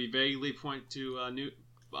 which is we vaguely point to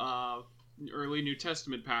early New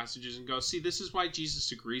Testament passages and go, see, this is why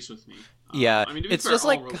Jesus agrees with me. Yeah, I mean, to be it's fair, just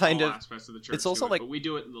like all kind of. aspects of the church It's also do it, like but we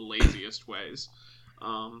do it in the laziest ways.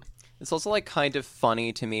 It's also like kind of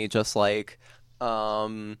funny to me, just like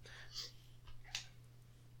the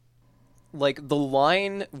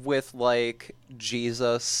line with like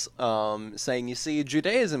Jesus saying, you see,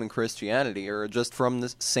 Judaism and Christianity are just from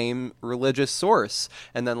the same religious source,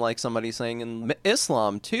 and then like somebody saying in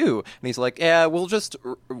Islam too, and he's like, yeah, we'll just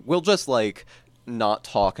like not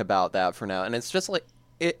talk about that for now. And it's just like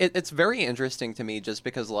it's very interesting to me, just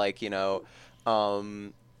because like, you know,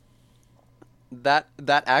 that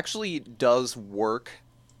actually does work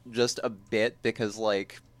just a bit, because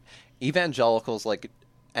like evangelicals like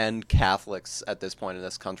and Catholics at this point in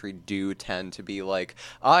this country do tend to be like,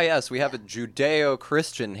 yes, we have a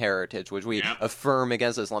Judeo-Christian heritage, which we affirm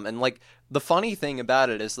against Islam. And like the funny thing about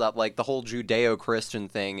it is that like the whole Judeo-Christian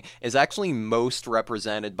thing is actually most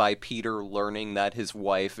represented by Peter learning that his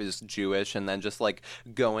wife is Jewish and then just like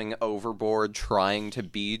going overboard trying to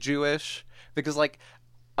be Jewish. Because like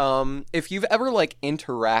if you've ever like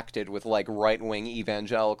interacted with like right-wing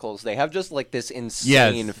evangelicals, they have just like this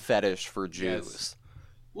insane fetish for Jews.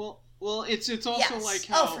 Well, it's also like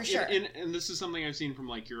how, for sure. and this is something I've seen from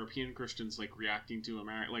like European Christians like reacting to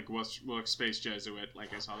American, like Workspace Jesuit,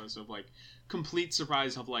 like I saw this of like complete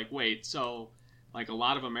surprise of like, wait, so like a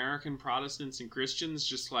lot of American Protestants and Christians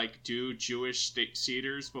just like do Jewish state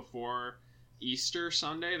Seders before Easter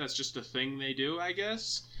Sunday. That's just a thing they do, I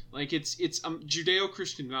guess. Like it's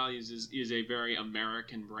Judeo-Christian values is a very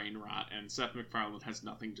American brain rot, and Seth MacFarlane has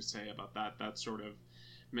nothing to say about that sort of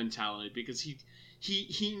mentality, because he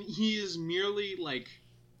is merely like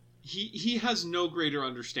he has no greater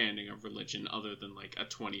understanding of religion other than like a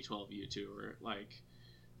 2012 YouTuber.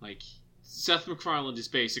 Like Seth MacFarlane is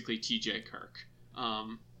basically TJ Kirk.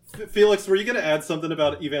 Felix, were you going to add something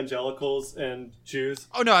about evangelicals and Jews?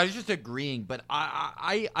 Oh no, I was just agreeing, but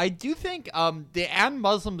I do think the and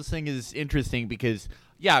Muslims thing is interesting, because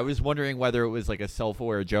I was wondering whether it was like a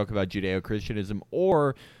self-aware joke about Judeo-Christianism,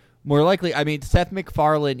 or more likely, I mean, Seth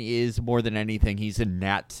MacFarlane is more than anything, he's a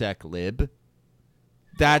NatSec lib.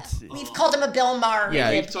 That's we've called him a Bill Maher. Yeah,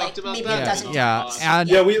 lib, we've talked about maybe that. it doesn't. and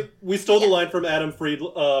We stole the line from Adam Fried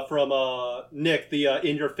from Nick, the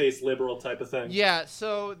in-your-face liberal type of thing. Yeah,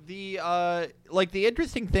 so the the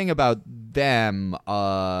interesting thing about them,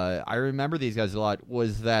 I remember these guys a lot,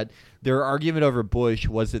 was that their argument over Bush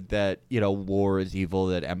wasn't that, you know, war is evil,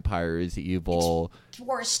 that empire is evil.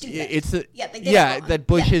 War is stupid. They did it wrong. that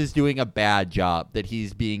Bush is doing a bad job, that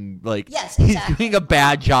he's being like, exactly. he's doing a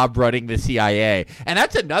bad job running the CIA, and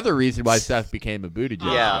that's another reason why Seth became a Buttigieg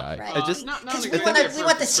guy. Right. I just because we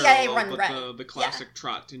want the CIA run right. The classic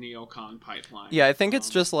trot to neocon pipeline. Yeah, I think it's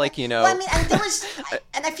just like, you know. Well, I mean, and there was,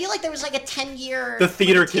 and I feel like there was like a 10-year the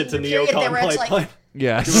theater kid to neocon pipeline.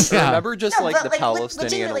 Yeah. Remember just No, like but, the like,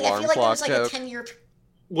 Palestinian legitimately, I alarm feel like there clock was like joke? a 10-year.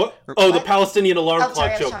 What? Oh, the Palestinian alarm Oh, sorry, clock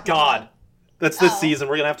I was joke. talking God. That's this Oh. season.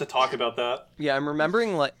 We're going to have to talk about that. Yeah,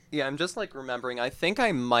 I'm just like remembering, I think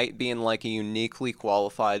I might be in like a uniquely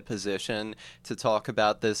qualified position to talk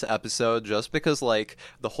about this episode, just because like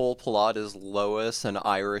the whole plot is Lois, an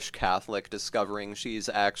Irish Catholic, discovering she's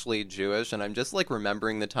actually Jewish, and I'm just like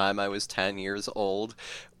remembering the time I was 10 years old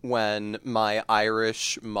when my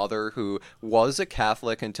Irish mother, who was a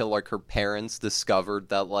Catholic until like her parents discovered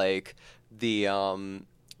that like the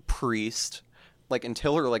priest, like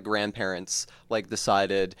until her like grandparents like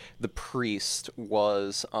decided the priest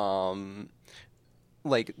was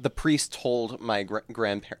like the priest told my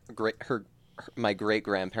my great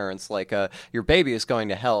grandparents like your baby is going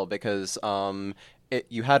to hell because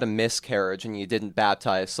you had a miscarriage and you didn't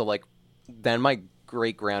baptize. So like then my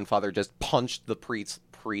great grandfather just punched the priest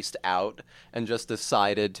out and just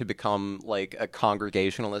decided to become like a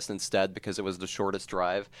Congregationalist instead because it was the shortest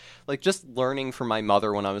drive. Like just learning from my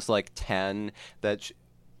mother when I was like 10 that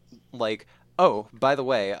like, oh, by the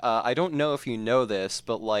way, I don't know if you know this,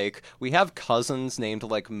 but like we have cousins named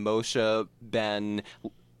like Moshe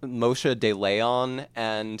de Leon,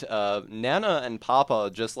 and Nana and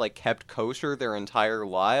Papa just like kept kosher their entire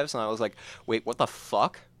lives, and I was like, wait, what the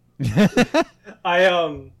fuck?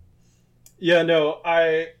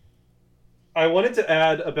 I wanted to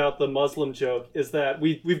add about the Muslim joke is that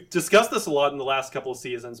we've discussed this a lot in the last couple of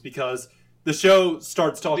seasons because the show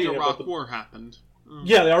starts talking the about Iraq War happened.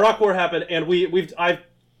 Yeah, the Iraq War happened, and I've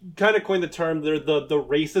kind of coined the term the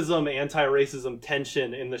racism, anti-racism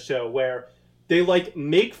tension in the show, where they like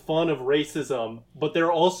make fun of racism, but they're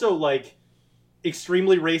also like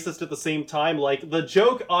extremely racist at the same time. Like the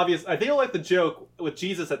joke, I feel like the joke with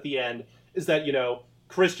Jesus at the end is that, you know,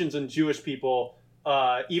 Christians and Jewish people,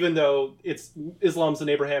 even though Islam's an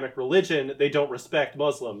Abrahamic religion, they don't respect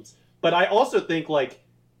Muslims. But I also think like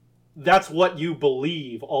that's what you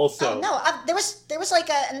believe also. No, there was like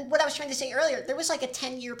and what I was trying to say earlier, there was like a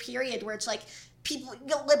 10-year period where it's like people, you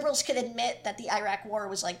know, liberals could admit that the Iraq war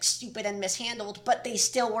was like stupid and mishandled, but they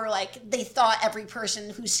still were like, they thought every person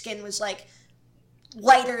whose skin was like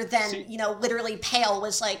lighter than, you know, literally pale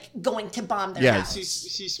was like going to bomb their house.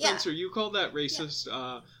 See, Spencer, you call that racist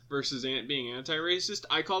versus being anti-racist.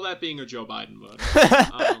 I call that being a Joe Biden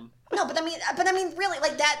voter. No, but I mean, really,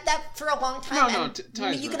 like that for a long time.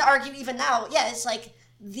 I mean, you can argue even now. Yeah, it's like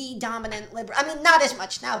the dominant liberal. I mean, not as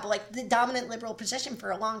much now, but like the dominant liberal position for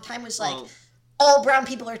a long time was like, all brown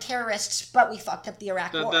people are terrorists, but we fucked up the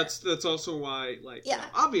Iraq war. That's also why, like, you know,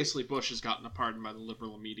 obviously Bush has gotten a pardon by the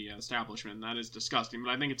liberal media establishment, and that is disgusting.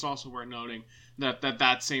 But I think it's also worth noting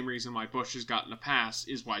that same reason why Bush has gotten a pass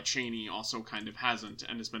is why Cheney also kind of hasn't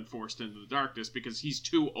and has been forced into the darkness because he's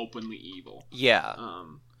too openly evil. Yeah.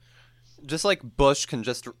 Just like Bush can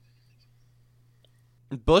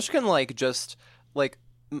like just like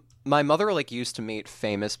my mother like used to meet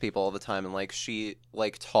famous people all the time, and like she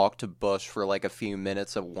like talked to Bush for like a few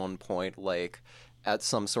minutes at one point, like at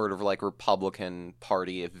some sort of like Republican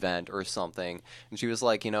Party event or something, and she was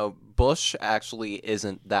like, you know, Bush actually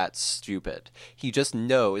isn't that stupid. He just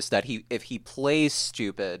knows that if he plays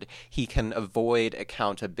stupid, he can avoid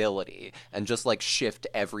accountability and just like shift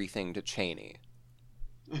everything to Cheney.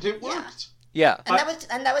 And it worked. Yeah.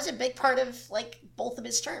 And that was a big part of like both of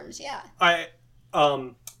his terms. Yeah.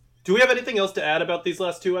 Do we have anything else to add about these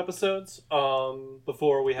last two episodes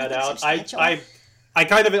before we head out?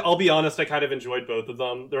 I'll be honest, I kind of enjoyed both of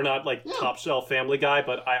them. They're not like top shelf Family Guy,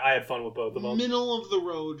 but I had fun with both of them. Middle of the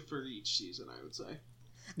road for each season, I would say.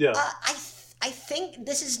 Yeah. I think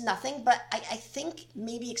this is nothing, but I think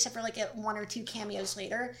maybe except for like one or two cameos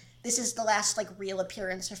later, this is the last like real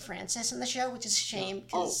appearance of Francis in the show, which is a shame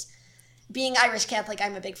because being Irish Catholic,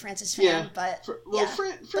 I'm a big Francis fan. But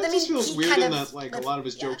Francis feels weird in that like a lot of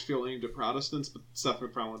his jokes feel aimed at Protestants, but Seth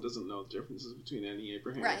MacFarlane doesn't know the differences between any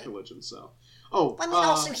Abrahamic religion. So, I mean,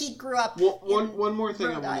 also he grew up. One more thing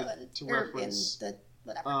Rhode I wanted Island, to reference.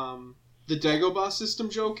 The Dagobah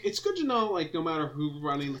system joke. It's good to know, like, no matter who's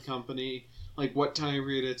running the company, like what time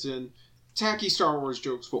period it's in, tacky Star Wars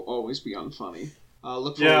jokes will always be unfunny.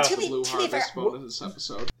 Look forward to the Blue Harvest bonus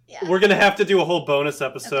episode. Yeah. We're gonna have to do a whole bonus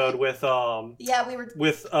episode with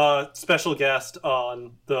with special guest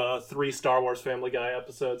on the 3 Star Wars Family Guy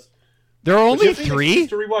episodes. There are only 3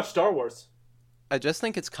 to rewatch Star Wars. I just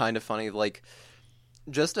think it's kind of funny, like,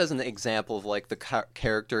 just as an example of like the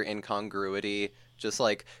character incongruity. Just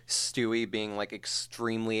like Stewie being like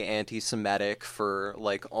extremely anti-Semitic for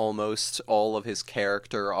like almost all of his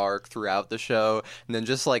character arc throughout the show, and then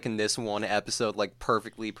just like in this one episode, like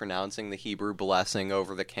perfectly pronouncing the Hebrew blessing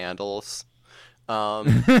over the candles. Well,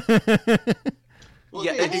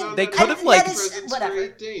 yeah, hey, they could have like whatever.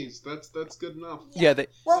 8 days. That's good enough. Yeah.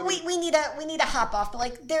 We need to hop off, but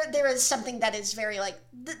like there is something that is very like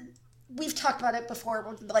we've talked about it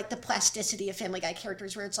before, like the plasticity of Family Guy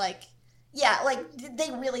characters, where it's like. Yeah, like, they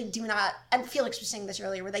really do not, and Felix was saying this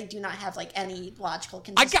earlier, where they do not have, like, any logical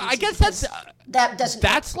consistency. I guess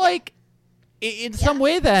that's like, in some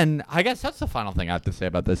way then, I guess that's the final thing I have to say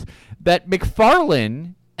about this, that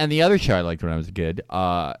MacFarlane, and the other show I liked when I was a kid,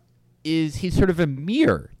 is he's sort of a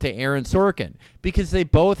mirror to Aaron Sorkin, because they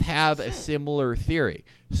both have a similar theory.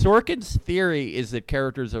 Sorkin's theory is that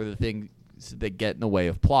characters are the things that get in the way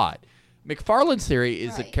of plot. MacFarlane's theory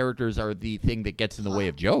is that characters are the thing that gets in the way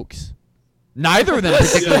of jokes. Neither of them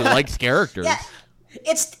particularly likes characters. Yeah,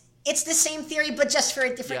 it's the same theory, but just for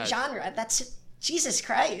a different genre. That's Jesus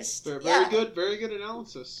Christ. Very good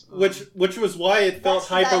analysis. Which was why it felt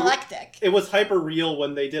dialectic. It was hyper real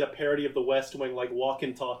when they did a parody of the West Wing, like walk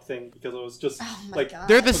and talk thing, because it was just God.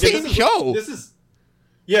 They're the same show.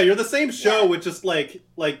 You're the same show with just like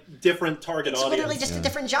different target audience. It's literally just a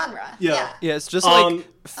different genre. Yeah, it's just like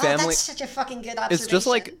family. That's such a fucking good observation. It's just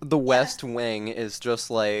like the West Wing is just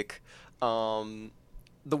like.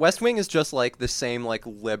 The West Wing is just like the same like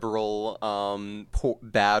liberal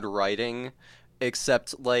bad writing,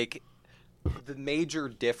 except like the major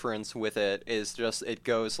difference with it is just it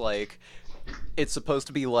goes like it's supposed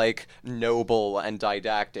to be like noble and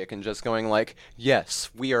didactic and just going like,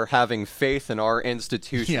 yes, we are having faith in our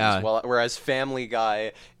institutions, whereas Family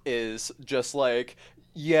Guy is just like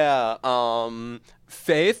Yeah,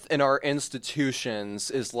 faith in our institutions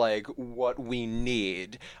is like what we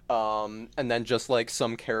need. And then just like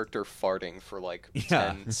some character farting for like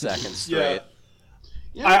 10 seconds straight.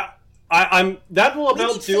 Yeah. I'm that will We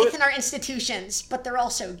about need do faith it. in our institutions, but they're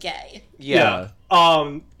also gay. Yeah.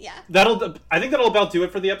 Yeah. I think that'll about do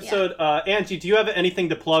it for the episode. Angie, do you have anything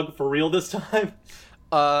to plug for real this time?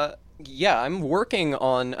 Yeah, I'm working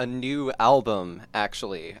on a new album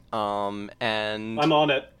actually. And I'm on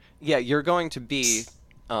it. yeah, you're going to be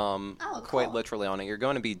cool. quite literally on it. You're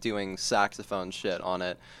going to be doing saxophone shit on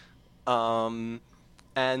it.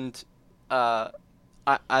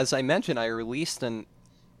 As I mentioned, I released an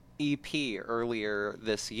EP earlier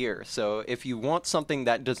this year. So if you want something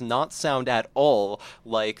that does not sound at all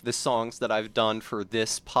like the songs that I've done for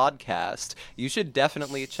this podcast, you should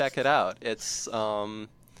definitely check it out. It's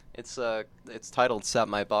titled "Set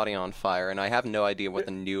My Body on Fire," and I have no idea what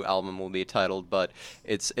the new album will be titled, but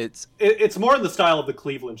it's It's more in the style of the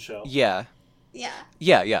Cleveland Show. yeah. Yeah.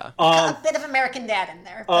 A bit of American Dad in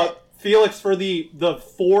there. But Felix, for the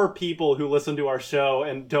 4 people who listen to our show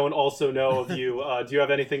and don't also know of you, do you have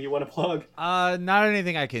anything you want to plug? Not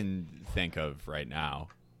anything I can think of right now.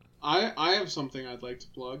 I have something I'd like to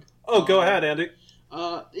plug. Oh, go ahead, Andy.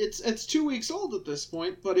 It's 2 weeks old at this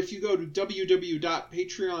point, but if you go to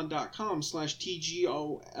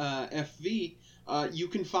www.patreon.com/TGOFV, you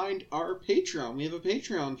can find our Patreon. We have a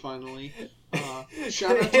Patreon finally.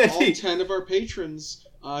 Shout out to all 10 of our patrons.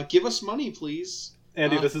 Give us money, please.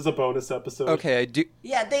 Andy, this is a bonus episode. Okay, I do.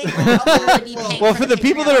 yeah, they will probably be paying Well, for the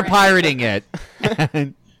people that are Patreon pirating it.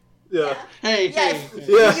 Yeah. Hey, Yeah, hey,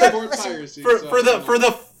 yeah. support Listen, piracy. For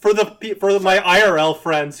my IRL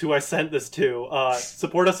friends who I sent this to,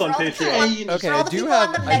 support us on For all the Patreon. people- Okay, for all the people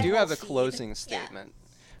on the I do have a Medwall feed. closing Yeah. statement.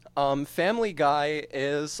 Family Guy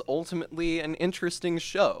is ultimately an interesting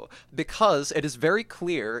show because it is very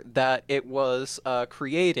clear that it was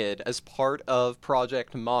created as part of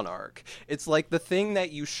Project Monarch. It's like the thing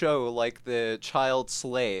that you show like the child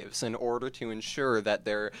slaves in order to ensure that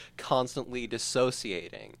they're constantly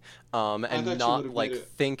dissociating thought and you not would've like made it-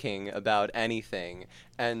 thinking about anything.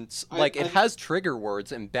 And I- it has trigger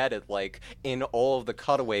words embedded like in all of the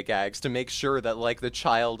cutaway gags to make sure that like the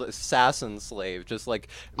child assassin slave just like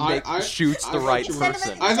shoots I the thought right you were- Instead of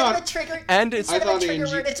person. a, I instead thought- of a trigger, And it's- instead I of a thought trigger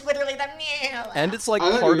Angie- word, it's literally the meow. And it's like I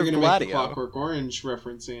thought you part were of going to make the Gladio. Clockwork Orange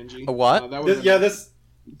reference, Angie. A what? That was The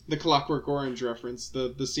the Clockwork Orange reference.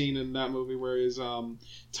 The scene in that movie where he's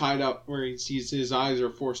tied up, where his eyes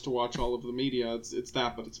are forced to watch all of the media. It's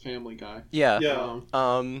that, but it's Family Guy. Yeah. Yeah.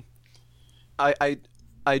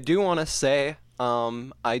 I do want to say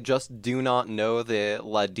I just do not know the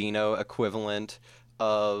Ladino equivalent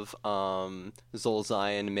of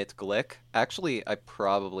Zolzayan mit Glick. Actually, I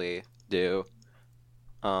probably do.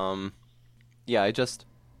 Yeah,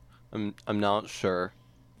 I'm not sure.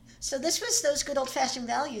 So this was those good old-fashioned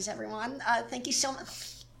values, everyone. Thank you so much.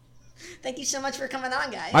 Thank you so much for coming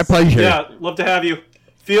on, guys. My pleasure. Yeah, love to have you.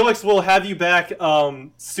 Felix, we'll have you back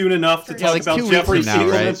soon enough to Yeah, talk like about 2 weeks Jeffrey from now,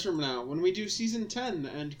 Siegelman. right? Months from now, when we do season 10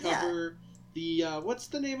 and cover the what's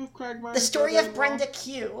the name of Quagmire? The story of Brenda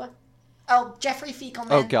Q. Oh, Jeffrey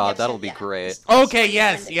Fiegelman. Oh God, Yep, that'll so, be yeah. great. Okay,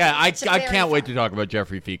 yes, Brenda yeah, Q. I It's a very can't wait fun- to talk about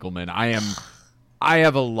Jeffrey Fiegelman. I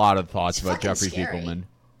have a lot of thoughts It's about fucking Jeffrey scary. Fiegelman.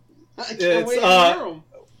 I can't It's, wait to hear 'em.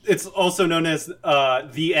 It's also known as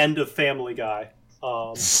the end of Family Guy.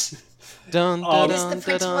 Dun, Oh, dun, It's the dun,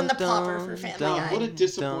 Prince dun, won the dun, popper for Family dun, Guy. What a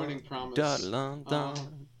disappointing dun, promise. dun, dun,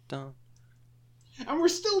 dun. And we're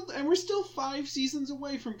still 5 seasons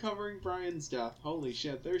away from covering Brian's death. Holy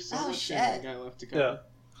shit! There's so Oh, much shit. Family Guy left to Yeah. cover.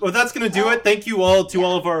 Well, that's gonna do it. Thank you all to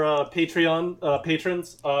all of our Patreon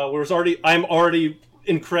patrons. I'm already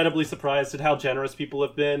incredibly surprised at how generous people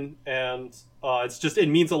have been, and it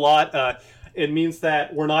means a lot. It means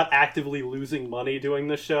that we're not actively losing money doing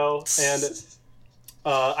this show, and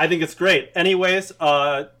I think it's great. Anyways,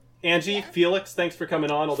 Angie, Felix, thanks for coming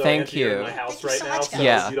on. Although Thank Angie, you're in you. my house Thank you right so now, much, so guys.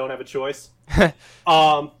 Yeah. you don't have a choice. Yeah,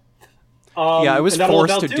 I was and that'll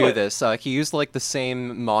forced about to do it. this. He used like the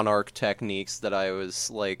same monarch techniques that I was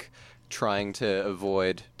like trying to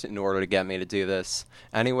avoid in order to get me to do this.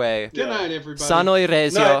 Anyway, Good night, everybody. Sanoi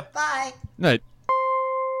Rezio. Night. Bye. No,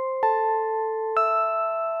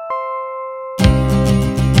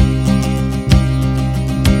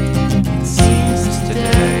 Seems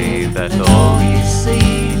today that all you see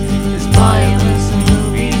is violence in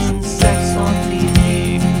movies and sex on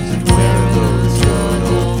TV. And where are those good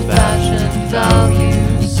old-fashioned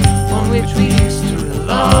values on which we used to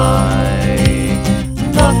rely?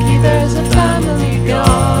 Lucky there's a Family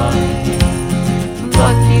Guy.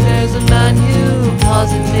 Lucky there's a man who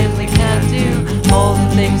positively can do all the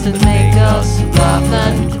things that make us right.